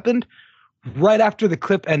what happened right after the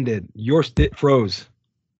clip ended. Your stick froze.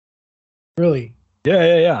 Really?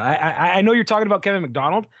 Yeah. I know you're talking about Kevin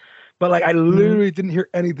McDonald, but like I literally didn't hear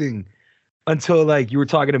anything until like you were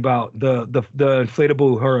talking about the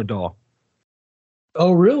inflatable horror doll.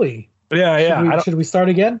 Oh, really? Yeah. Should we start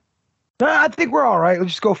again? I think we're all right.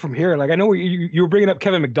 Let's just go from here. Like I know you were bringing up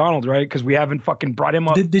Kevin McDonald, right? Because we haven't fucking brought him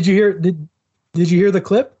up. Did you hear the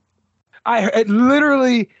clip? I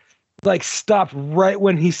literally like stopped right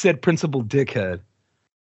when he said principal dickhead.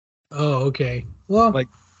 Oh, okay. Well, like,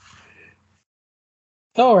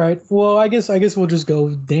 all right. Well, I guess we'll just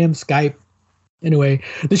go. Damn Skype. Anyway,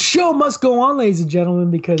 the show must go on, ladies and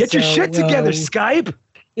gentlemen, because get your shit together, Skype.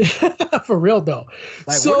 For real though.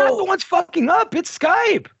 Like, so, we're not the ones fucking up. It's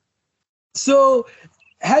Skype. So,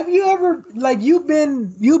 have you ever like you've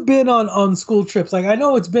been on school trips? Like I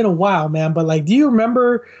know it's been a while, man, but like, do you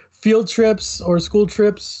remember field trips or school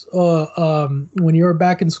trips when you were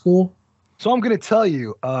back in school? So I'm gonna tell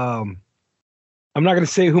you. I'm not gonna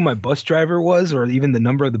say who my bus driver was or even the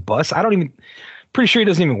number of the bus. Pretty sure he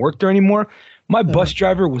doesn't even work there anymore. My bus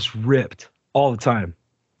driver was ripped all the time.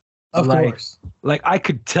 Of course. Like I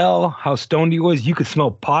could tell how stoned he was. You could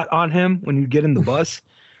smell pot on him when you get in the bus.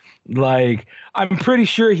 Like I'm pretty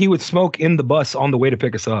sure he would smoke in the bus on the way to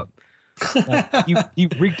pick us up. Like, he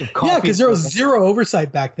reeked of coffee. Yeah, because there was zero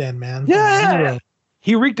oversight back then, man. Yeah. Zero.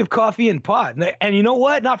 He reeked of coffee and pot. And you know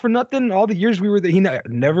what? Not for nothing. All the years we were there, he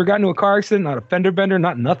never got into a car accident, not a fender bender,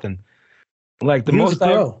 not nothing. Like he was a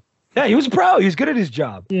pro. Yeah, he was a pro. He was good at his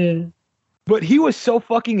job. Yeah. But he was so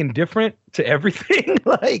fucking indifferent to everything.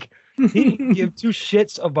 Like he didn't give two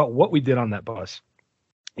shits about what we did on that bus.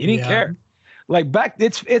 He didn't care. Like back,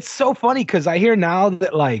 it's so funny because I hear now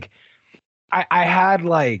that like I had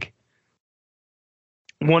like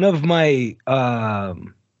one of my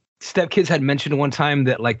stepkids had mentioned one time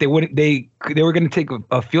that like they were going to take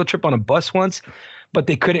a field trip on a bus once, but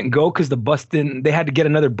they couldn't go because the bus didn't. They had to get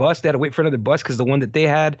another bus. They had to wait for another bus because the one that they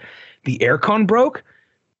had, the aircon broke.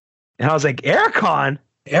 And I was like, aircon?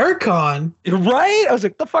 Aircon? Right? I was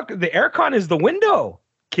like, the fuck? The aircon is the window,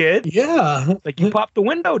 kid. Yeah. Like you pop the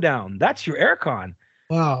window down. That's your aircon.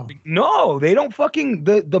 Wow. Like, no, they don't fucking,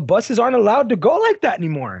 the buses aren't allowed to go like that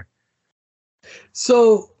anymore.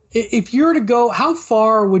 So if you were to go, how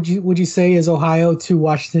far would you say is Ohio to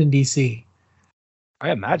Washington, D.C.?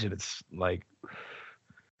 I imagine it's like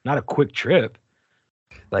not a quick trip.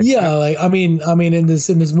 Like, yeah, like I mean in this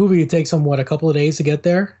movie it takes them a couple of days to get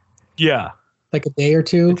there? Yeah. Like a day or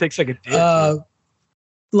two. It takes like a day.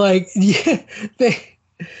 Like yeah,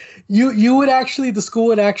 you would actually, the school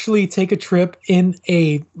would actually take a trip in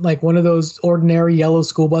a like one of those ordinary yellow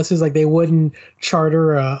school buses. Like they wouldn't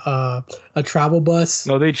charter a travel bus.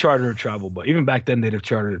 No, they charter a travel bus. Even back then, they'd have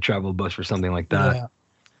chartered a travel bus for something like that. Yeah.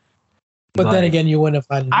 But then again, you wouldn't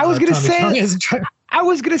have had. I was gonna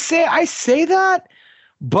say I say that,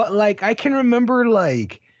 but like I can remember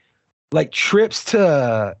like trips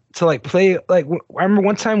to like play. Like I remember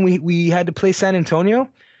one time we had to play San Antonio.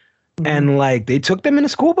 And like they took them in a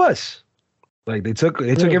school bus. Like they took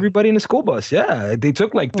everybody in a school bus. Yeah. They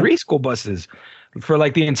took like 3 school buses for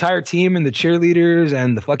like the entire team and the cheerleaders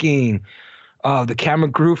and the fucking the camera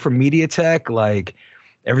crew from Media Tech. Like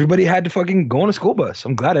everybody had to fucking go on a school bus.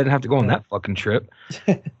 I'm glad I didn't have to go on that fucking trip.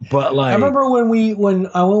 But like I remember when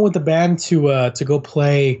I went with the band to go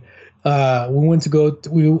play. We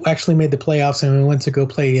actually made the playoffs and we went to go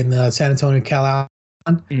play in the San Antonio Cal.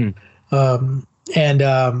 And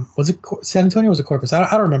was it San Antonio or was it Corpus? I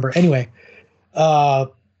don't remember. Anyway,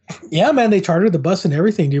 yeah, man, they chartered the bus and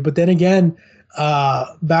everything, dude. But then again,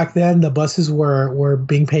 back then the buses were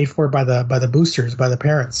being paid for by the boosters, by the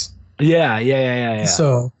parents. Yeah.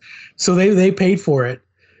 So they paid for it.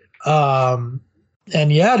 And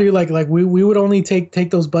yeah, dude, like we would only take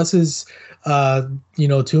those buses, to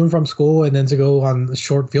and from school and then to go on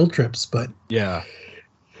short field trips. But yeah.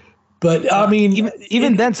 But I mean,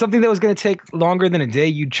 even then, something that was going to take longer than a day,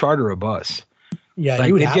 you'd charter a bus. Yeah, like,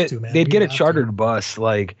 you would have to, man. They'd get a chartered bus.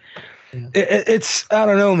 Like, it's I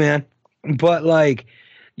don't know, man. But like,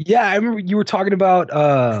 yeah, I remember you were talking about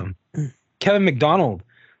Kevin McDonald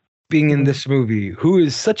being in this movie, who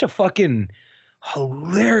is such a fucking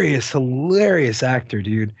hilarious actor,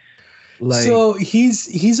 dude. Like, so his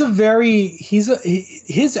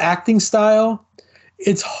acting style.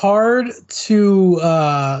 It's hard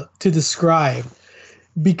to describe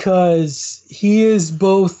because he is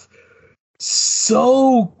both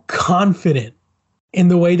so confident in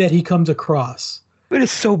the way that he comes across. But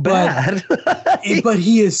it's so bad. But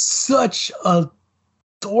he is such a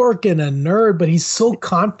dork and a nerd, but he's so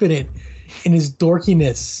confident in his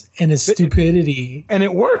dorkiness and his stupidity. And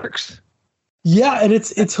it works. Yeah, and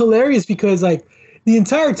it's hilarious because like the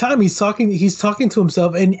entire time he's talking to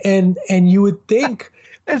himself and you would think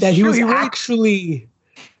that he was actually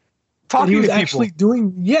talking to people.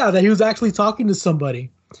 That he was actually talking to somebody.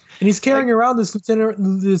 And he's carrying around this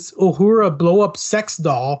Uhura blow up sex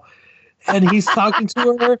doll, and he's talking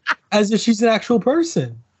to her as if she's an actual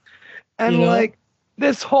person. And like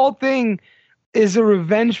this whole thing is a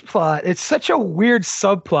revenge plot. It's such a weird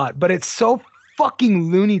subplot, but it's so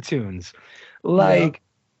fucking Looney Tunes. Like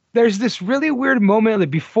there's this really weird moment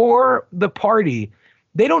that before the party,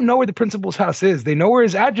 they don't know where the principal's house is. They know where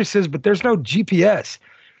his address is, but there's no GPS.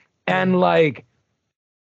 And like,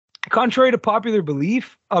 contrary to popular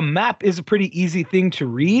belief, a map is a pretty easy thing to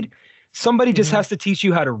read. Somebody just has to teach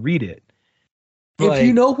you how to read it. If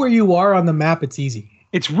you know where you are on the map, it's easy.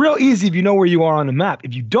 It's real easy if you know where you are on the map.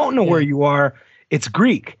 If you don't know where you are, it's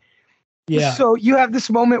Greek. Yeah. So you have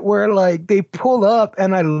this moment where like they pull up,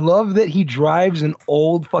 and I love that he drives an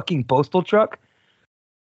old fucking postal truck.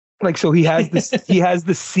 Like, so he has this, he has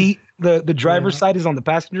the seat, the driver's side is on the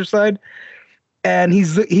passenger side. And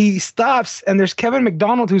he stops, and there's Kevin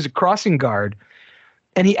McDonald, who's a crossing guard.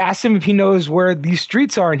 And he asks him if he knows where these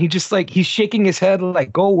streets are. And he just like, he's shaking his head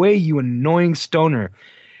like, go away, you annoying stoner.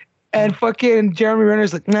 And fucking Jeremy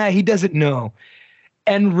Renner's like, nah, he doesn't know.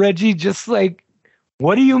 And Reggie just like,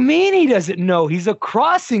 what do you mean he doesn't know? He's a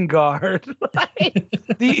crossing guard.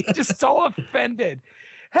 Like, he's just so offended.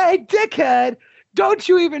 Hey, dickhead, don't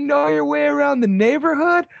you even know your way around the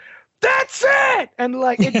neighborhood? That's it! And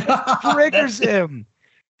like, it just triggers him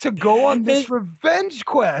to go on this revenge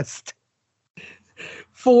quest.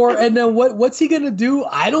 And then what's he gonna do?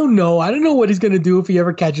 I don't know. I don't know what he's gonna do if he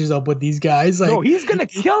ever catches up with these guys. Like, no, he's gonna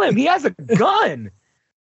kill him. He has a gun.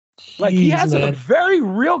 Like, he has a very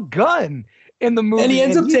real gun in the movie. And he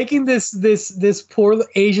ends up taking this poor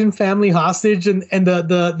Asian family hostage, and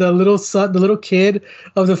the little son, the little kid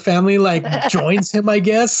of the family, like joins him, I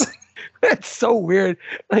guess. It's so weird.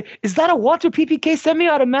 Like, is that a Walter PPK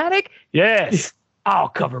semi-automatic? Yes. I'll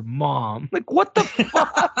cover mom. Like, what the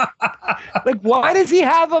fuck? Like, why does he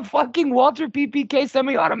have a fucking Walter PPK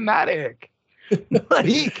semi-automatic?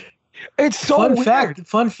 Like, it's so weird.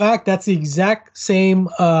 Fun fact, that's the exact same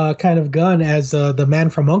kind of gun as the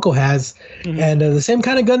man from U.N.C.L.E. has, and the same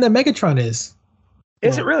kind of gun that Megatron is.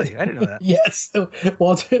 Is it really? I didn't know that. Yes.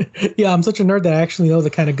 Walter, yeah, I'm such a nerd that I actually know the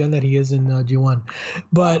kind of gun that he is in G1.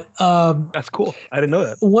 But that's cool. I didn't know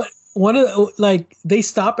that. One of like they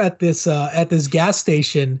stop at this gas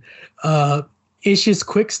station, Ish's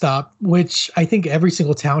Quick Stop, which I think every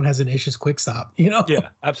single town has an Ish's Quick Stop, you know? Yeah,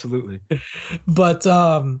 absolutely. But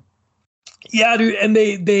yeah, dude, and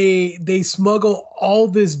they smuggle all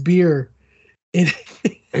this beer in.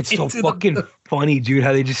 It's so fucking funny, dude,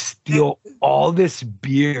 how they just steal all this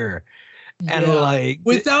beer and like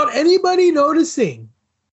without anybody noticing.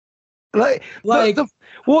 Like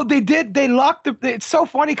well, they did. They locked it's so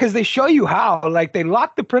funny because they show you how. Like, they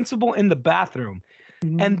locked the principal in the bathroom,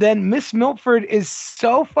 and then Miss Milford is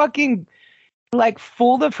so fucking like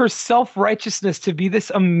full of her self-righteousness to be this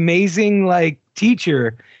amazing like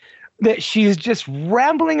teacher that she is just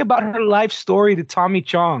rambling about her life story to Tommy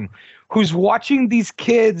Chong, who's watching these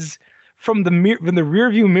kids from the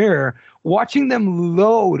rearview mirror, watching them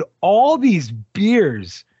load all these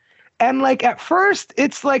beers. And like, at first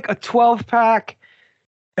it's like a 12-pack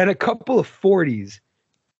and a couple of 40s.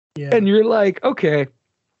 Yeah. And you're like, okay,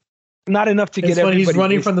 not enough to get everybody. He's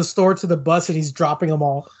running from the store to the bus and he's dropping them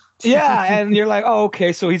all. Yeah. And you're like, oh,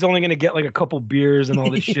 okay. So he's only going to get like a couple beers and all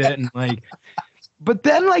this shit. And like, but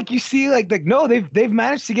then like you see like no, they've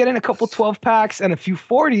managed to get in a couple 12-packs and a few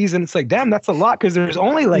 40s. And it's like, damn, that's a lot. Cause there's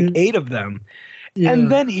only like 8 of them. Yeah.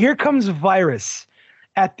 And then here comes Virus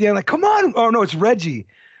at the end, like, come on. Oh no, it's Reggie.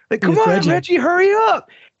 Like, come on, Reggie, hurry up.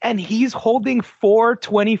 And he's holding 4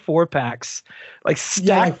 24-packs, like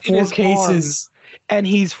stacked in 4 cases. Arms, and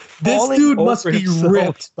he's falling. This dude must be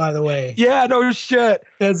ripped, by the way. Yeah, no shit.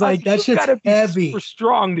 It's like, that shit's heavy. Super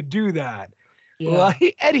strong to do that. Yeah.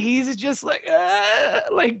 Like, and he's just like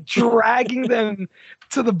dragging them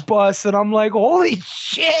to the bus. And I'm like, holy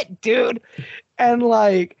shit, dude. And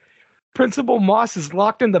like, Principal Moss is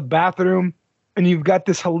locked in the bathroom. And you've got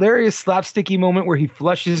this hilarious slapsticky moment where he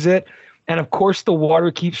flushes it. And of course, the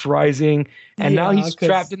water keeps rising. And now he's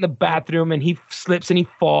trapped in the bathroom and he slips and he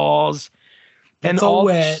falls. And all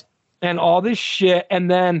wet. And all this shit. And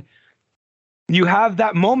then you have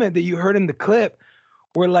that moment that you heard in the clip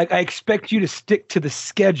where, like, I expect you to stick to the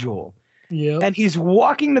schedule. Yeah. And he's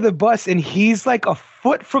walking to the bus and he's like a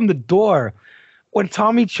foot from the door when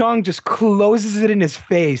Tommy Chong just closes it in his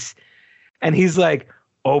face. And he's like,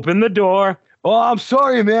 open the door. Oh, I'm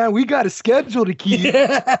sorry, man. We got a schedule to keep.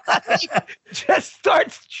 He just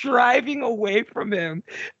starts driving away from him.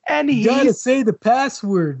 And you gotta say the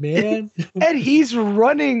password, man. And he's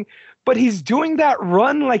running, but he's doing that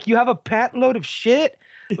run like you have a pant load of shit,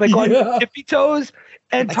 like on your tippy toes.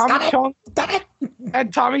 And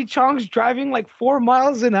Tommy Chong's driving like 4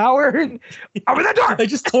 miles an hour. And open the door. I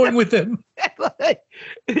just toying with him. Open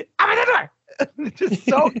the door. Just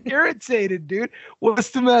so irritated, dude.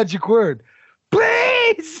 What's the magic word?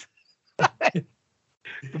 Please. The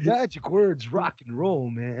magic word's rock and roll,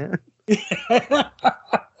 man.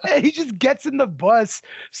 And he just gets in the bus,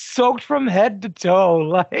 soaked from head to toe,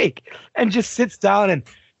 like, and just sits down and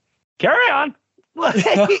carry on. Like,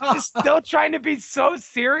 he's still trying to be so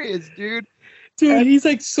serious, dude. Dude, and he's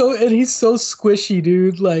like he's so squishy,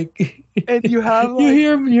 dude. Like, and you have you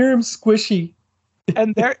hear him squishy.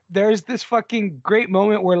 And there's this fucking great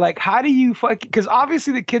moment where, like, how do you because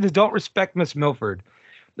obviously the kids don't respect Miss Milford,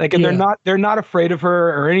 like, and they're not afraid of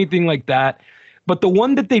her or anything like that. But the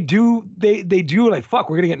one that they do like, fuck,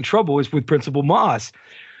 we're gonna get in trouble, is with Principal Moss.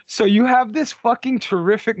 So you have this fucking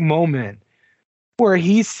terrific moment where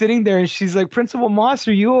he's sitting there and she's like, Principal Moss,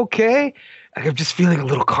 are you okay? Like, I'm just feeling a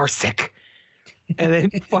little car sick. And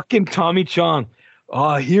then fucking Tommy Chong,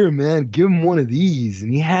 oh, here, man, give him one of these.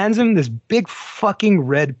 And he hands him this big fucking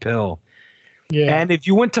red pill. Yeah. And if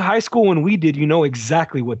you went to high school when we did, you know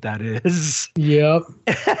exactly what that is. Yep.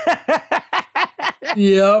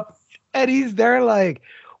 Yep. And he's there like,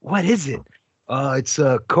 what is it? It's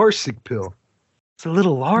a car sick pill. It's a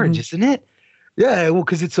little large, isn't it? Yeah, well,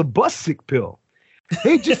 because it's a bus sick pill.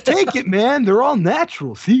 Hey, just take it, man. They're all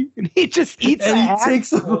natural, see? And he just eats and he takes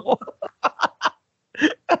them.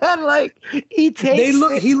 And like he takes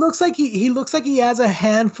he looks like he has a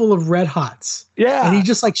handful of Red Hots. Yeah. And he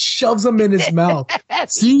just like shoves them in his mouth.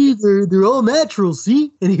 See, they're all natural, see?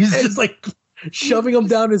 And he's just like shoving them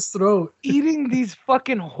down his throat. Eating these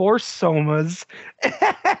fucking horse somas.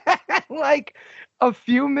 Like a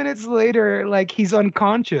few minutes later, like he's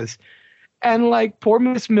unconscious. And like poor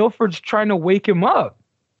Miss Milford's trying to wake him up.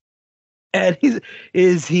 And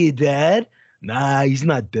is he dead? Nah, he's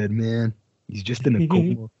not dead, man. He's just in a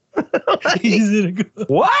coma. Like, he's in a coma.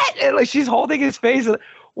 What? And like she's holding his face. Like,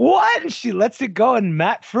 what? And she lets it go, and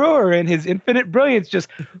Matt Frewer in his infinite brilliance just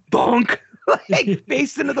bonk, like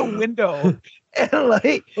face into the window. And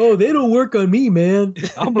like, oh, they don't work on me, man.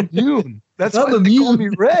 I'm immune. That's why they call me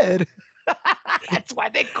Red. That's why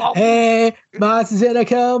they call me. Hey, Moss is in a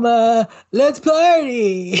coma. Let's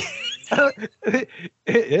party. Yeah,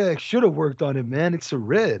 it should have worked on him, man. It's a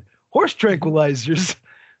Red. Horse tranquilizers.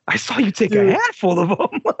 I saw you take a handful of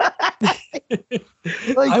them.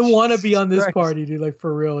 Like, I want to be on this party, dude. Like,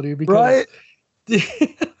 for real, dude. Because,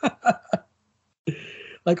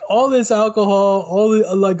 like, all this alcohol,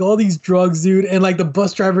 all these drugs, dude, and like the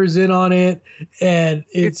bus driver's in on it, and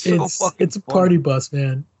it's a party bus,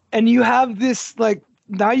 man. And you have this, like,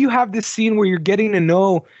 now you have this scene where you're getting to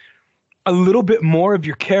know a little bit more of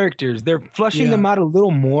your characters. They're fleshing them out a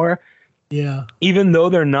little more. Yeah. Even though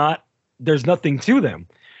there's nothing to them.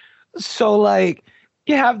 So, like,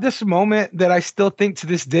 you have this moment that I still think to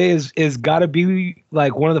this day is gotta be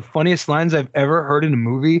like one of the funniest lines I've ever heard in a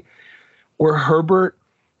movie, where Herbert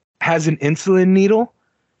has an insulin needle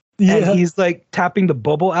and he's like tapping the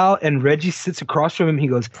bubble out, and Reggie sits across from him. He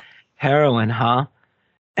goes, heroin, huh?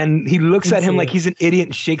 And he looks at him like he's an idiot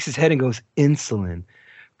and shakes his head and goes, insulin.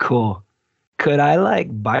 Cool. Could I like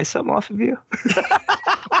buy some off of you?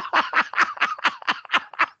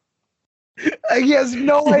 Like, he has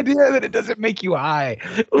no idea that it doesn't make you high.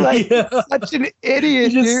 Like, such an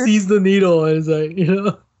idiot. He just sees the needle and is like, you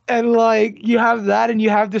know. And like, you have that, and you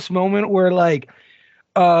have this moment where like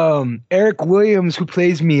Eric Williams, who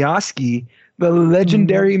plays Miyazaki, the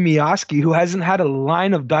legendary Miyazaki, who hasn't had a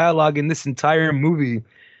line of dialogue in this entire movie.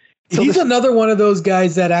 So he's another one of those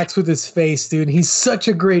guys that acts with his face, dude. He's such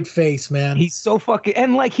a great face, man. He's so fucking,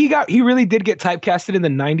 and like he really did get typecasted in the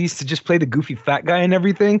 90s to just play the goofy fat guy and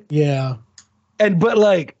everything. Yeah. But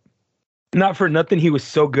like, not for nothing, he was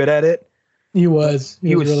so good at it. He was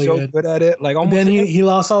really so good at it. Like, almost. Then he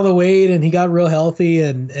lost all the weight and he got real healthy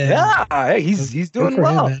and yeah, he's doing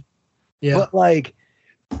well. Him, yeah. But like,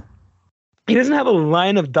 he doesn't have a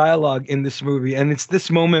line of dialogue in this movie, and it's this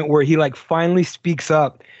moment where he like finally speaks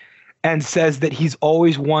up and says that he's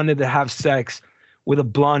always wanted to have sex with a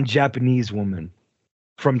blonde Japanese woman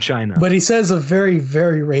from China. But he says a very,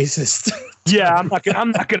 very racist. Yeah, I'm not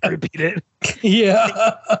gonna repeat it.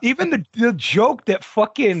 Yeah. Like, even the joke that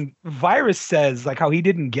fucking Virus says, like how he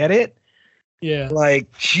didn't get it. Yeah.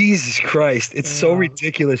 Like, Jesus Christ, it's so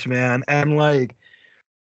ridiculous, man. And like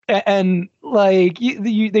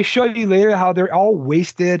they show you later how they're all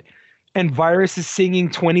wasted, and Virus is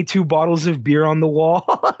singing 22 bottles of beer on the wall.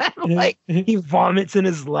 Like he vomits in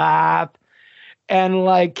his lap. And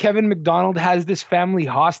like Kevin McDonald has this family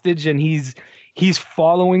hostage, and he's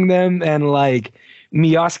following them, and like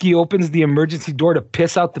Miyazaki opens the emergency door to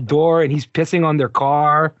piss out the door, and he's pissing on their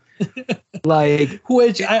car. Like,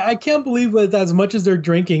 which I can't believe that as much as they're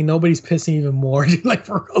drinking, nobody's pissing even more. Like,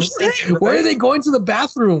 for real, like, where are they going to the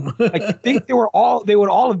bathroom? I think they would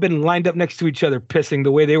all have been lined up next to each other pissing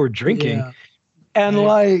the way they were drinking. Yeah. And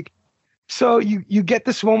like, so you get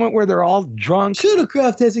this moment where they're all drunk.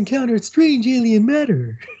 Shuttlecraft has encountered strange alien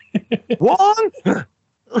matter. Wong.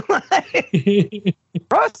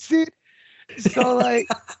 Proceed.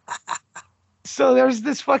 So there's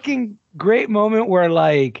this fucking great moment where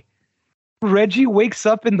like Reggie wakes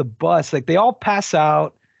up in the bus, like they all pass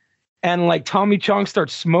out, and like Tommy Chong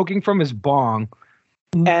starts smoking from his bong,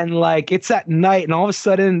 and like it's at night, and all of a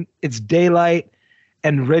sudden it's daylight,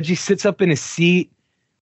 and Reggie sits up in his seat,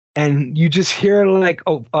 and you just hear like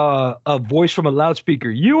a voice from a loudspeaker,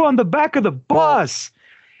 "You on the back of the bus."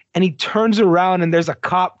 And he turns around, and there's a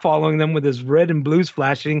cop following them with his red and blues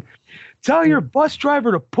flashing. "Tell your bus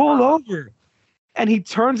driver to pull over." And he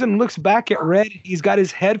turns and looks back at Red. He's got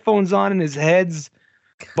his headphones on, and his head's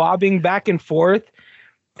bobbing back and forth.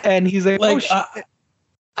 And he's like, "Oh shit."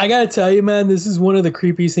 I gotta tell you, man, this is one of the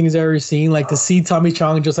creepiest things I've ever seen. Like to see Tommy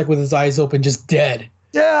Chong just like with his eyes open, just dead.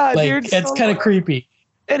 Yeah, like, dude. It's kind of creepy.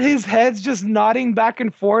 And his head's just nodding back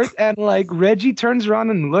and forth. And like Reggie turns around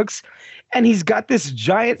and looks, and he's got this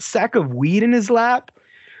giant sack of weed in his lap.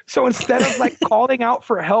 So instead of like calling out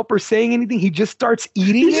for help or saying anything, he just starts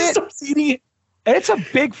eating it. And it's a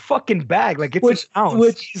big fucking bag. Like it's an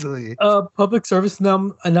ounce easily. Public service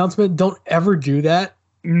announcement, don't ever do that.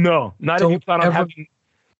 No, not if you plan on having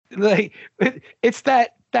like it's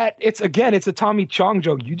it's a Tommy Chong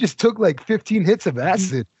joke. You just took like 15 hits of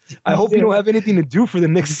acid. I hope you don't have anything to do for the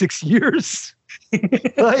next 6 years.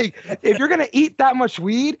 Like if you're gonna eat that much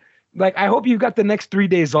weed, like I hope you've got the next 3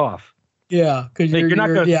 days off. Yeah, because you're not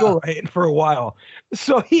gonna feel right for a while.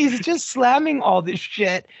 So he's just slamming all this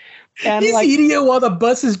shit. And he's eating it while the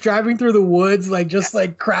bus is driving through the woods, like just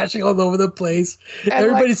like crashing all over the place.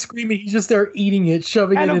 Everybody's screaming. He's just there eating it,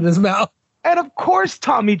 shoving it in his mouth. And of course,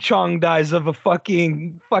 Tommy Chong dies of a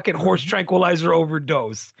fucking horse tranquilizer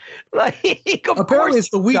overdose. Like apparently, it's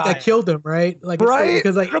the weed that killed him, right? Like right?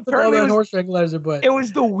 Because like apparently it was horse tranquilizer, but it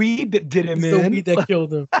was the weed that did him in. The weed that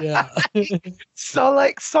killed him. Yeah. So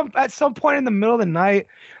like at some point in the middle of the night,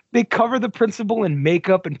 they cover the principal in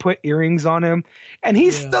makeup and put earrings on him, and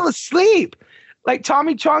he's still asleep. Like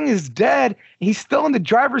Tommy Chong is dead. He's still in the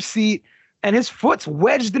driver's seat, and his foot's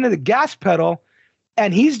wedged into the gas pedal,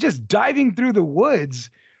 and he's just diving through the woods.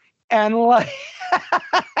 And like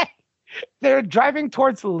they're driving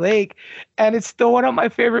towards the lake, and it's still one of my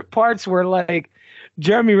favorite parts where like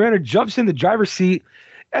Jeremy Renner jumps in the driver's seat.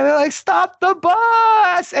 And they're like, "Stop the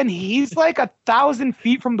bus!" And he's like 1,000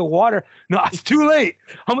 feet from the water. "No, it's too late.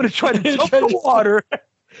 I'm gonna try to jump the water."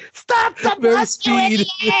 "Stop the bus, speed!"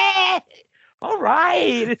 All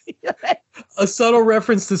right. A subtle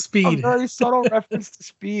reference to Speed. A very subtle reference to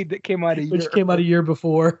Speed that came out a year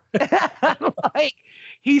before. Like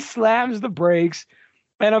he slams the brakes,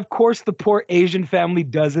 and of course the poor Asian family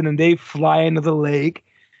doesn't, and they fly into the lake,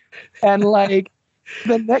 and like.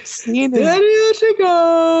 The next scene is here she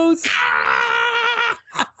goes.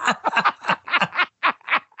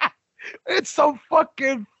 It's so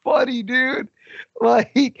fucking funny, dude.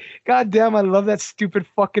 Like, goddamn, I love that stupid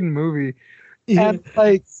fucking movie. Yeah. And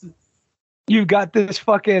like, you've got this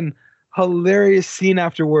fucking hilarious scene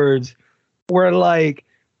afterwards where like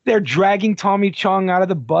they're dragging Tommy Chong out of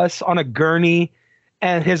the bus on a gurney,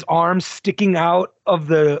 and his arms sticking out of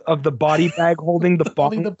the body bag holding the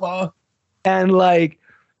bong. And like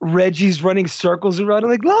Reggie's running circles around him,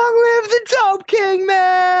 like, "Long live the Dope King,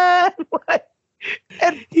 man!"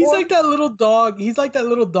 And he's like that little dog. He's like that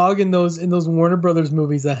little dog in those Warner Brothers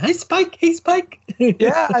movies. Hey Spike, hey Spike.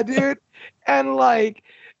 Yeah, dude. And like,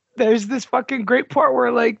 there's this fucking great part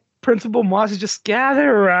where like Principal Moss is just gathered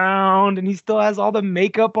around, and he still has all the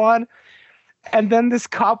makeup on. And then this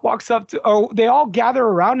cop walks up they all gather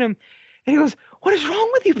around him, and he goes, "What is wrong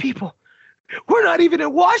with you people? we're not even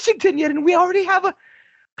in Washington yet, and we already have a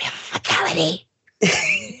Fatality.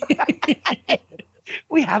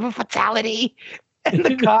 we have a fatality. And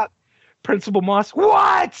the cop, Principal Moss,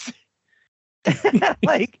 what?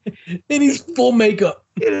 Like, And he's full makeup.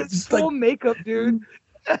 it is full makeup, dude.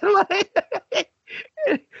 Like,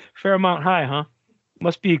 Fairmount High, huh?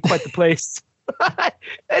 Must be quite the place.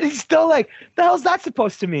 And he's still like, the hell's that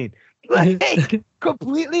supposed to mean? Like,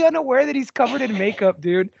 completely unaware that he's covered in makeup,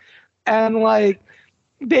 dude. And like,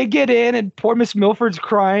 they get in, and poor Miss Milford's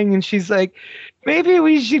crying, and she's like, maybe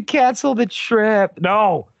we should cancel the trip.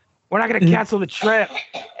 No, we're not going to cancel the trip.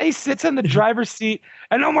 And he sits in the driver's seat,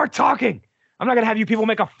 and no more talking. I'm not going to have you people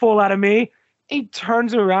make a fool out of me. He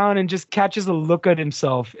turns around and just catches a look at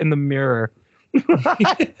himself in the mirror.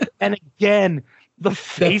 And again, the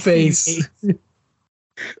face.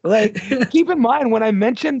 Like, keep in mind, when I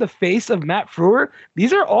mentioned the face of Matt Frewer,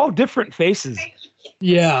 these are all different faces.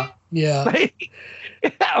 Yeah. Like,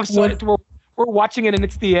 I'm sorry, we're watching it and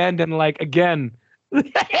it's the end, and like, again,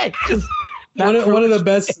 just one of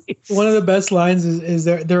the best lines is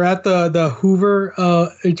they're at the Hoover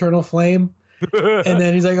Eternal Flame, and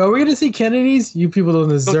then he's like, "Are we gonna see Kennedys? You people don't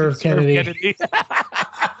deserve Kennedy."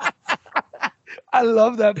 I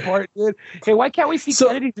love that part, dude. Hey, why can't we see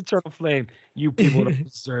Kennedy's Eternal Flame? You people don't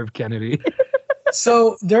deserve Kennedy.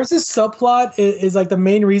 So there's this subplot is like the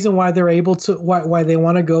main reason why they're able to why they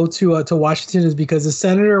want to go to Washington is because the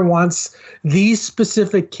senator wants these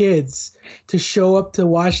specific kids to show up to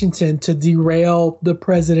Washington to derail the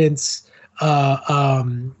president's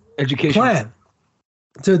education plan,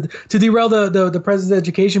 to derail the president's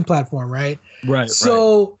education platform, right? Right.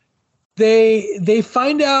 So they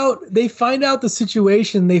find out the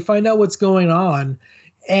situation, they find out what's going on,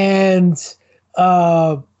 and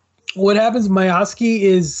what happens, Mayoski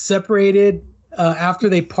is separated after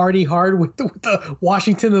they party hard with the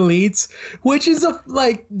Washington elites, which is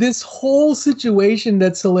like this whole situation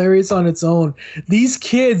that's hilarious on its own. These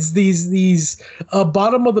kids, these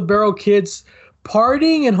bottom of the barrel kids,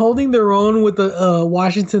 partying and holding their own with the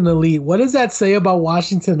Washington elite. What does that say about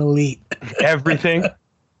Washington elite? Everything.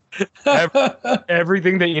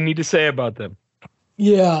 Everything that you need to say about them.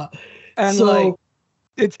 Yeah. And so, like,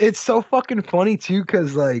 it's so fucking funny too,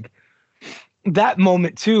 because like that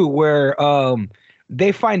moment too where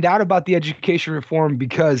they find out about the education reform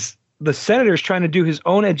because the senator's trying to do his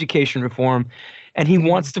own education reform, and he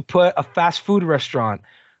wants to put a fast food restaurant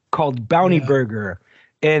called Bounty Burger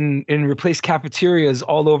and replace cafeterias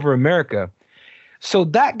all over America. So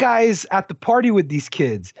that guy's at the party with these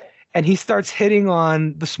kids, and he starts hitting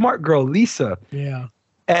on the smart girl, Lisa. Yeah.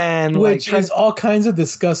 And which is all kinds of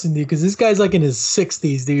disgusting, dude, because this guy's like in his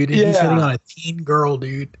 60s, dude, and he's hitting on a teen girl,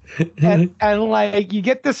 dude. and like, you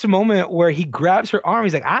get this moment where he grabs her arm.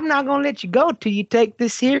 He's like, I'm not going to let you go till you take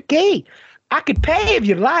this here key. I could pay if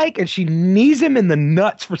you like. And she knees him in the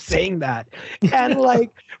nuts for saying that. And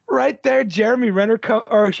like right there, Jeremy Renner,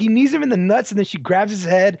 he knees him in the nuts, and then she grabs his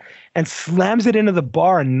head and slams it into the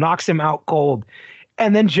bar and knocks him out cold.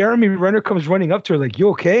 And then Jeremy Renner comes running up to her like, you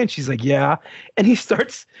okay? And she's like, yeah. And he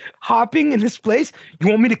starts hopping in his place. You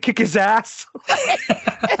want me to kick his ass?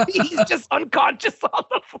 And he's just unconscious on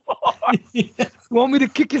the floor. Yeah. You want me to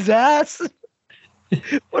kick his ass?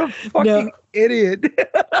 What a fucking idiot.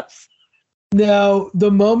 Now, the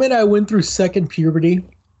moment I went through second puberty,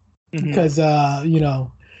 because,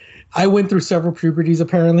 I went through several puberties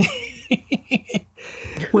apparently.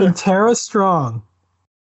 When Tara Strong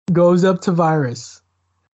goes up to Virus,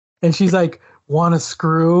 and she's like, want a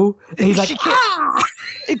screw? And he's like,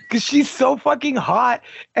 because she's so fucking hot,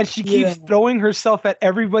 and she keeps throwing herself at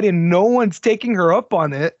everybody, and no one's taking her up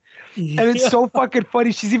on it. And it's so fucking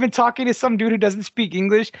funny. She's even talking to some dude who doesn't speak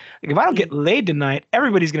English. Like, if I don't get laid tonight,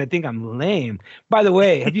 everybody's going to think I'm lame. By the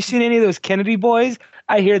way, have you seen any of those Kennedy boys?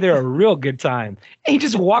 I hear they're a real good time. And he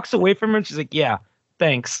just walks away from her, and she's like, yeah,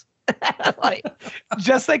 thanks. Like,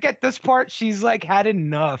 just like at this part, she's like had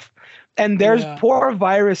enough. And there's poor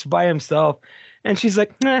Virus by himself. And she's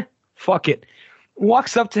like, fuck it.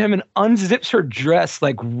 Walks up to him and unzips her dress,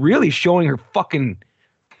 like really showing her fucking,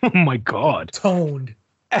 oh my God. Toned.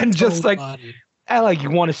 And just like, and like, you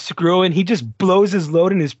want to screw, and he just blows his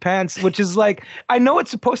load in his pants, which is like, I know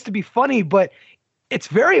it's supposed to be funny, but it's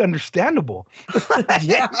very understandable.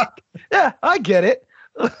 Yeah, I get it.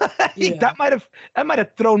 That might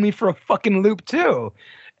have thrown me for a fucking loop too.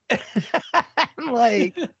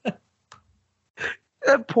 Like,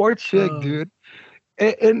 that poor chick, dude.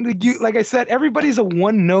 And you, like I said, everybody's a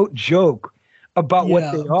one-note joke about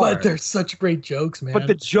what they are. But they're such great jokes, man. But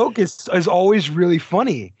the joke is always really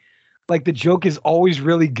funny. Like, the joke is always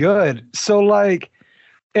really good. So, like,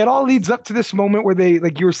 it all leads up to this moment where they,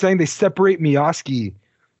 like you were saying, they separate Miyazaki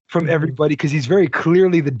from everybody because he's very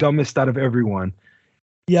clearly the dumbest out of everyone.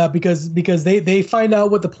 Yeah, because they find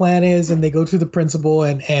out what the plan is and they go to the principal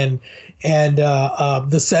and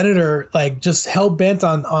the senator, like, just hell bent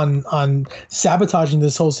on sabotaging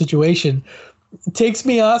this whole situation. Takes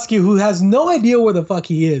Miyazaki, who has no idea where the fuck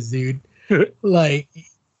he is, dude. Like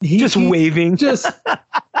he waving. Just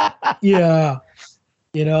yeah.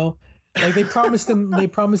 You know? Like they promised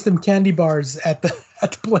him candy bars at the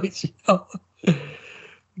place, you know.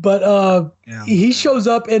 But he shows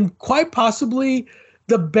up, and quite possibly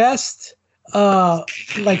the best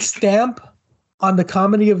like stamp on the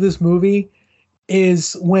comedy of this movie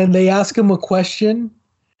is when they ask him a question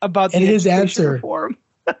about and his answer. Reform.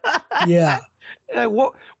 Yeah.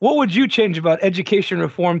 What would you change about education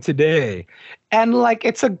reform today? And like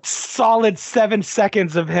it's a solid 7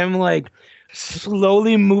 seconds of him like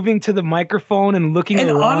slowly moving to the microphone and looking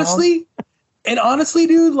around. Honestly,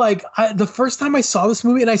 dude, like the first time I saw this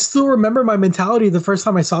movie, and I still remember my mentality the first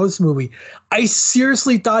time I saw this movie, I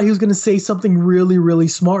seriously thought he was going to say something really, really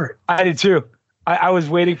smart. I did too. I was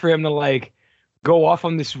waiting for him to like go off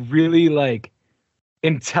on this really like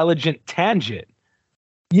intelligent tangent.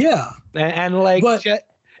 Yeah. And like,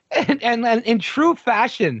 and in true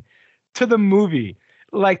fashion to the movie,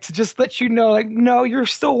 like to just let you know, like, no, you're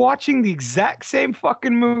still watching the exact same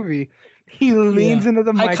fucking movie. He leans into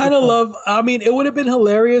the microphone. I kind of love. I mean, it would have been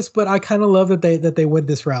hilarious, but I kind of love that they went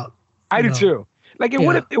this route. I do too. Like it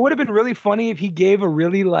would have been really funny if he gave a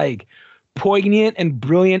really like poignant and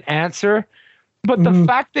brilliant answer, but the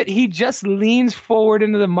fact that he just leans forward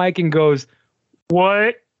into the mic and goes,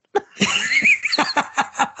 "What?"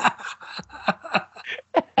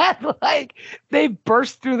 And like they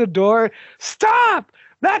burst through the door. Stop!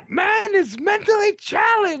 That man is mentally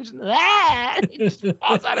challenged. He just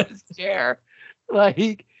falls out of his chair.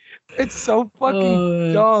 Like, it's so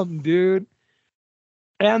fucking dumb, dude.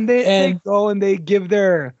 And they go and they give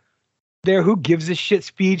their who gives a shit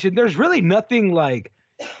speech. And there's really nothing like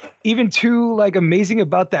even too like amazing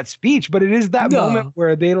about that speech. But it is that moment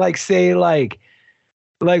where they like say like,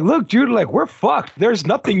 look, dude, like we're fucked. There's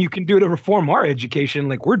nothing you can do to reform our education.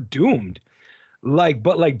 Like we're doomed. Like,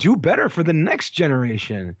 but like do better for the next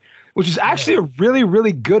generation, which is actually a really,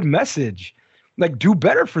 really good message. Like do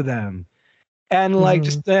better for them. And like,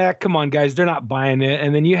 just come on, guys, they're not buying it.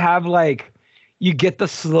 And then you have like, you get the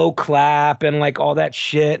slow clap and like all that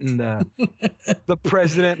shit. And the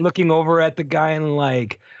president looking over at the guy and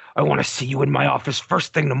like, I want to see you in my office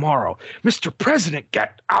first thing tomorrow. Mr. President,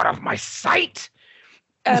 get out of my sight.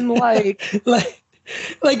 And like,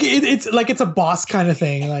 it's a boss kind of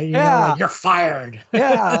thing. Like, you know, like you're fired.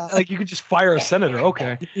 Yeah. Like you could just fire a senator.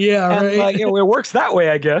 Okay. Yeah. And right. like, it works that way,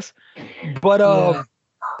 I guess. But,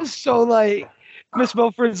 so like Miss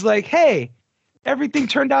Milford's like, hey, everything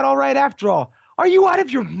turned out all right after all. Are you out of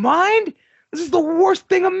your mind? This is the worst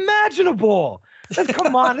thing imaginable.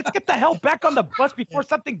 Come on, let's get the hell back on the bus before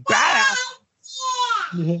something bad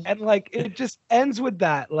happens. And like, it just ends with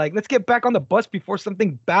that. Like, let's get back on the bus before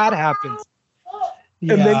something bad happens.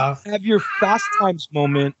 Yeah. And then you have your Fast Times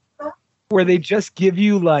moment where they just give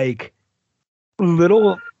you like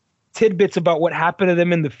little tidbits about what happened to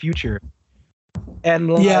them in the future. And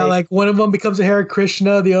like one of them becomes a Hare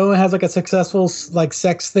Krishna, the other one has like a successful like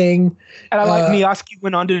sex thing. And I like Miyazaki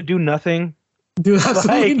went on to do nothing. Do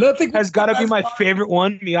absolutely nothing. Has got to be my favorite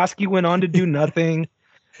one. Miyazaki went on to do nothing.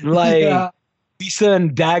 Like Lisa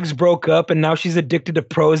and Dags broke up and now she's addicted to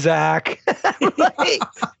Prozac. Like,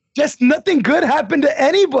 just nothing good happened to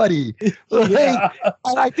anybody. Like,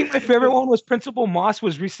 I think my favorite one was Principal Moss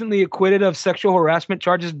was recently acquitted of sexual harassment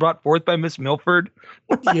charges brought forth by Miss Milford.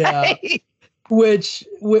 Yeah. Which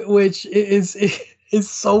is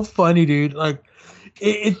so funny, dude. Like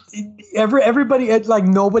everybody like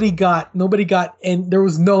nobody got, and there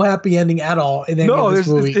was no happy ending at all in any of this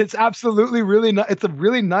movie. It's absolutely it's a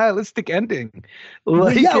really nihilistic ending.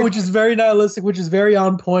 Like, which is very nihilistic, which is very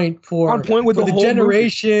on point with the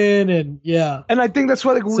generation movie. And I think that's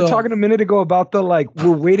why we were talking a minute ago about the like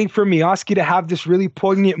we're waiting for Miyazaki to have this really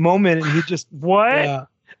poignant moment, and he just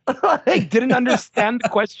like didn't understand the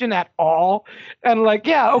question at all. And like,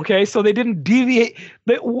 okay, so they didn't deviate.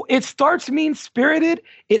 It starts mean-spirited,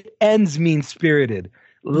 it ends mean-spirited.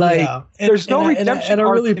 Like there's no redemption. And I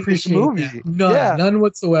really appreciate this movie. None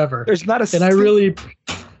whatsoever. There's not a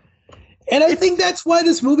and I think that's why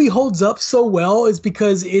this movie holds up so well, is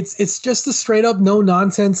because it's just a straight up no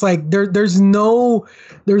nonsense. Like there's no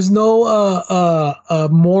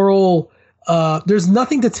moral there's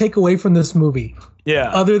nothing to take away from this movie.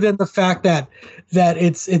 Yeah. Other than the fact that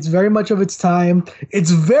it's very much of its time.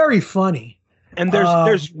 It's very funny. And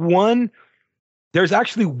there's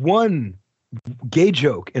actually one gay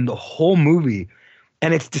joke in the whole movie,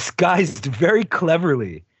 and it's disguised very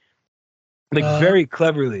cleverly. Very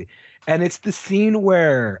cleverly. And it's the scene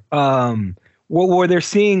where they're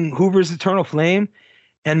seeing Hoover's Eternal Flame,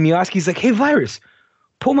 and Miyazaki's like, "Hey, Virus,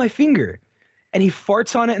 pull my finger." And he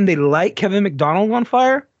farts on it, and they light Kevin McDonald on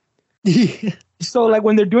fire. So, like,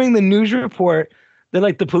 when they're doing the news report, they're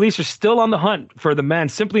like, the police are still on the hunt for the man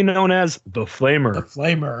simply known as the Flamer. The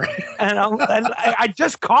Flamer. And I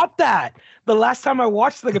just caught that the last time I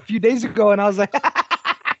watched it, like a few days ago, and I was like,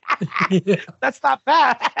 that's not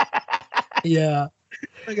bad. Yeah.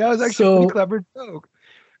 Like, that was actually a pretty clever joke.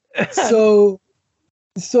 So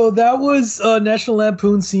that was National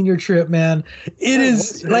Lampoon Senior Trip, man. It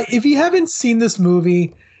is like, if you haven't seen this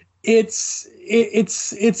movie, it's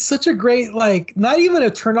such a great, like, not even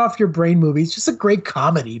a turn off your brain movie. It's just a great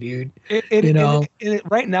comedy, dude.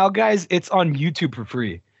 Right now, guys, it's on YouTube for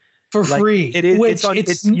free. For free. It is. It's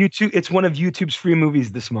YouTube. It's one of YouTube's free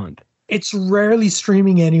movies this month. It's rarely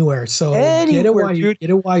streaming anywhere, so get it while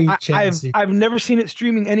you can. I've never seen it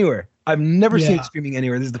streaming anywhere. I've never seen it streaming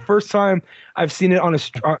anywhere. This is the first time I've seen it on a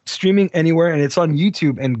streaming anywhere, and it's on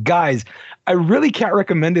YouTube. And guys, I really can't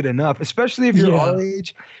recommend it enough, especially if you're our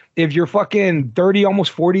age, if you're fucking 30,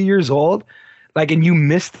 almost 40 years old, like, and you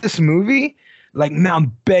missed this movie. Like, man, I'm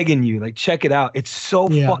begging you, like, check it out. It's so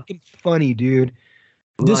fucking funny, dude.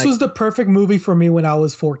 This was the perfect movie for me when I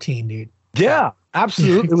was 14, dude. Yeah.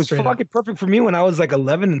 Absolutely. It was fucking perfect for me when I was like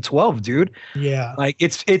 11 and 12, dude. Yeah. Like,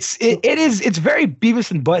 it's very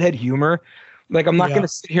Beavis and Butthead humor. Like, I'm not going to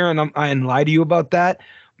sit here and lie to you about that,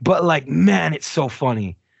 but, like, man, it's so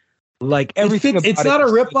funny. Like, everything about it's not a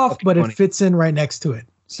ripoff, but it fits in right next to it.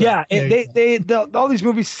 So, yeah, all these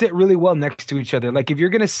movies sit really well next to each other. Like, if you're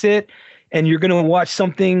going to sit and you're going to watch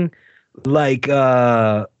something like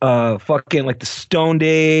fucking like The Stoned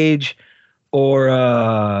Age,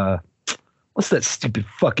 or what's that stupid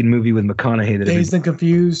fucking movie with McConaughey? Dazed and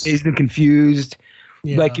Confused. Dazed and Confused.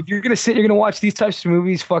 Yeah. Like, if you're gonna sit, you're gonna watch these types of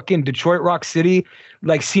movies. Fucking Detroit Rock City,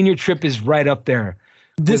 like, Senior Trip is right up there.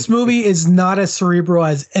 This movie is not as cerebral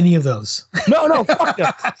as any of those. No, fuck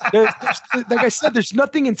that. There's, like I said, there's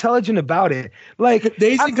nothing intelligent about it. Like,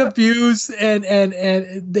 Dazed and Confused and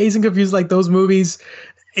Dazed and Confused, like, those movies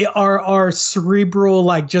are cerebral,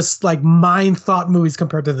 like, just like mind thought movies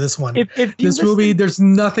compared to this one. Movie, there's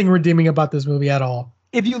nothing redeeming about this movie at all.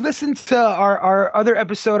 If you listen to our other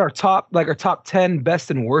episode, our top 10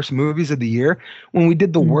 best and worst movies of the year, when we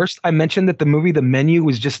did the worst, I mentioned that the movie The Menu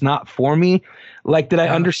was just not for me. Like, did I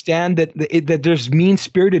understand that there's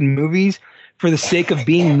mean-spirited movies for the sake of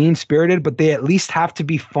being mean-spirited, but they at least have to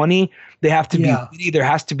be funny. They have to be witty. There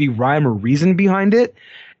has to be rhyme or reason behind it.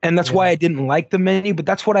 And that's why I didn't like The Menu, but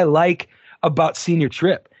that's what I like about Senior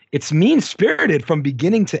Trip. It's mean-spirited from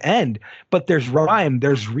beginning to end, but there's rhyme,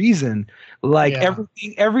 there's reason. Like,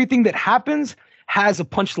 everything that happens has a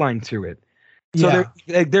punchline to it. So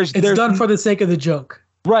there's done for the sake of the joke.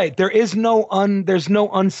 Right. There's no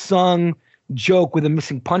unsung joke with a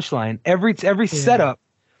missing punchline. Every setup,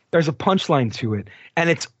 there's a punchline to it, and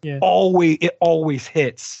it always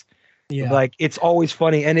hits. Yeah. Like, it's always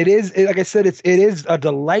funny. And it is, like I said, it is a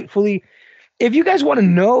delightfully, if you guys want to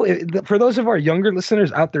know, for those of our younger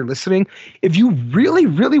listeners out there listening, if you really,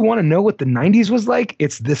 really want to know what the 90s was like,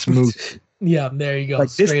 it's this movie. Yeah, there you go.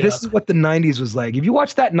 Like, this is what the 90s was like. If you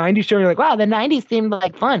watch that 90s show, you're like, wow, the 90s seemed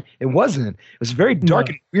like fun. It wasn't. It was a very dark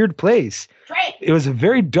and weird place. Right. It was a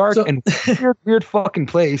very dark and weird fucking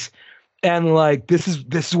place. And, like, this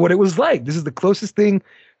is what it was like. This is the closest thing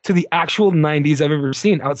to the actual 90s I've ever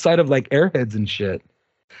seen, outside of, like, Airheads and shit.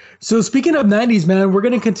 So speaking of 90s, man, we're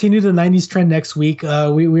going to continue the 90s trend next week.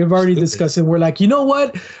 We've already discussed it. We're like, you know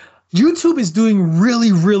what? YouTube is doing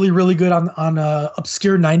really, really, really good on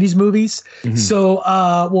obscure 90s movies. Mm-hmm. So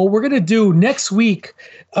what we're going to do next week,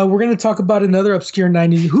 we're going to talk about another obscure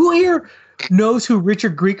 90s. Who here knows who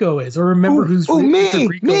Richard Grieco is, or remember Richard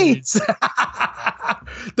Grieco is?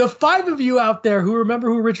 The 5 of you out there who remember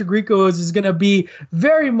who Richard Grieco is going to be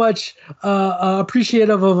very much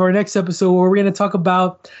appreciative of our next episode, where we're going to talk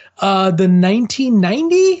about the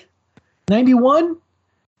 1991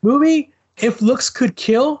 movie If Looks Could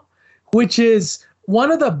Kill, which is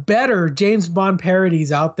one of the better James Bond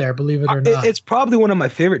parodies out there, believe it or not. It's probably one of my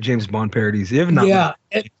favorite James Bond parodies, if not. Yeah.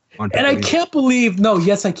 And I can't believe,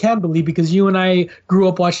 I can believe, because you and I grew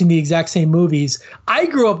up watching the exact same movies. I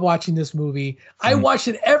grew up watching this movie. I watched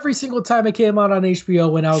it every single time it came out on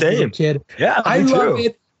HBO when I was a little kid. Yeah, I love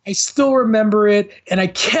it. I still remember it, and I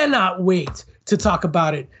cannot wait to talk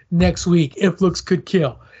about it next week. If Looks Could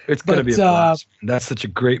Kill. It's gonna be a blast. That's such a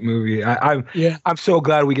great movie. I'm so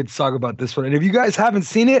glad we get to talk about this one. And if you guys haven't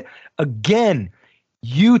seen it, again,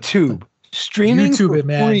 YouTube streaming for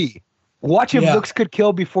free. Watch If Looks Could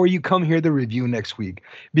Kill before you come hear the review next week,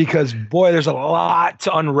 because boy, there's a lot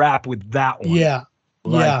to unwrap with that one.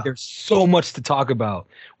 Yeah. There's so much to talk about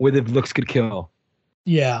with If Looks Could Kill.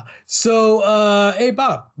 Yeah. So, hey,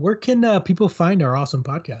 Bob, where can people find our awesome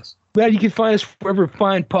podcast? Well, you can find us wherever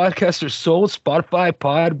fine podcasts are sold. Spotify,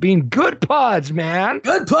 Podbean, good pods, man.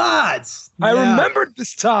 Good pods. I remembered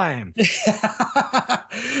this time.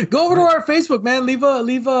 Go over to our Facebook, man. Leave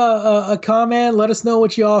a comment. Let us know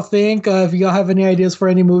what you all think. If you all have any ideas for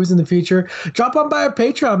any movies in the future, drop on by our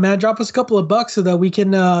Patreon, man. Drop us a couple of bucks so that we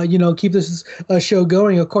can, keep this show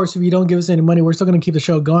going. Of course, if you don't give us any money, we're still going to keep the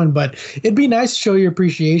show going. But it'd be nice to show your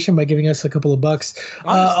appreciation by giving us a couple of bucks.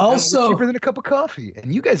 Also, cheaper than a cup of coffee,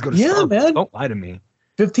 and you guys go to man. Don't lie to me.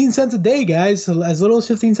 15 cents a day, guys. As little as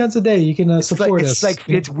 15 cents a day, you can support us.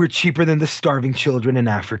 We're cheaper than the starving children in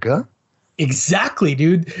Africa. Exactly,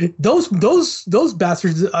 dude. Those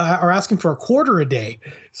bastards are asking for a quarter a day.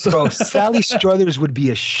 So bro, Sally Struthers would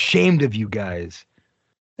be ashamed of you guys.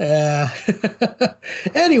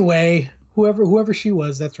 Anyway, whoever she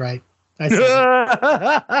was, that's right.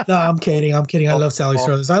 No, I'm kidding. I love Sally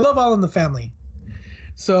Struthers. I love All in the Family.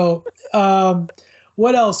 So,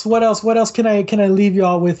 what else can I leave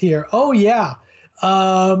y'all with here? Oh yeah.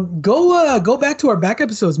 Go back to our back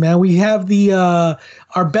episodes, man. We have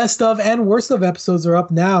our best of and worst of episodes are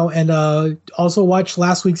up now, and also watch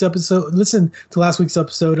last week's episode. Listen to last week's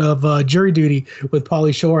episode of Jury Duty with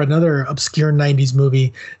Pauly Shore, another obscure '90s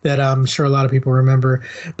movie that I'm sure a lot of people remember.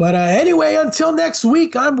 But anyway, until next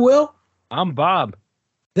week, I'm Will. I'm Bob.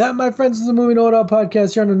 That, my friends, is the Movie Know It All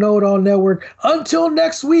podcast here on the Know It All Network. Until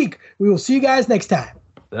next week, we will see you guys next time.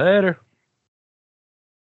 Later.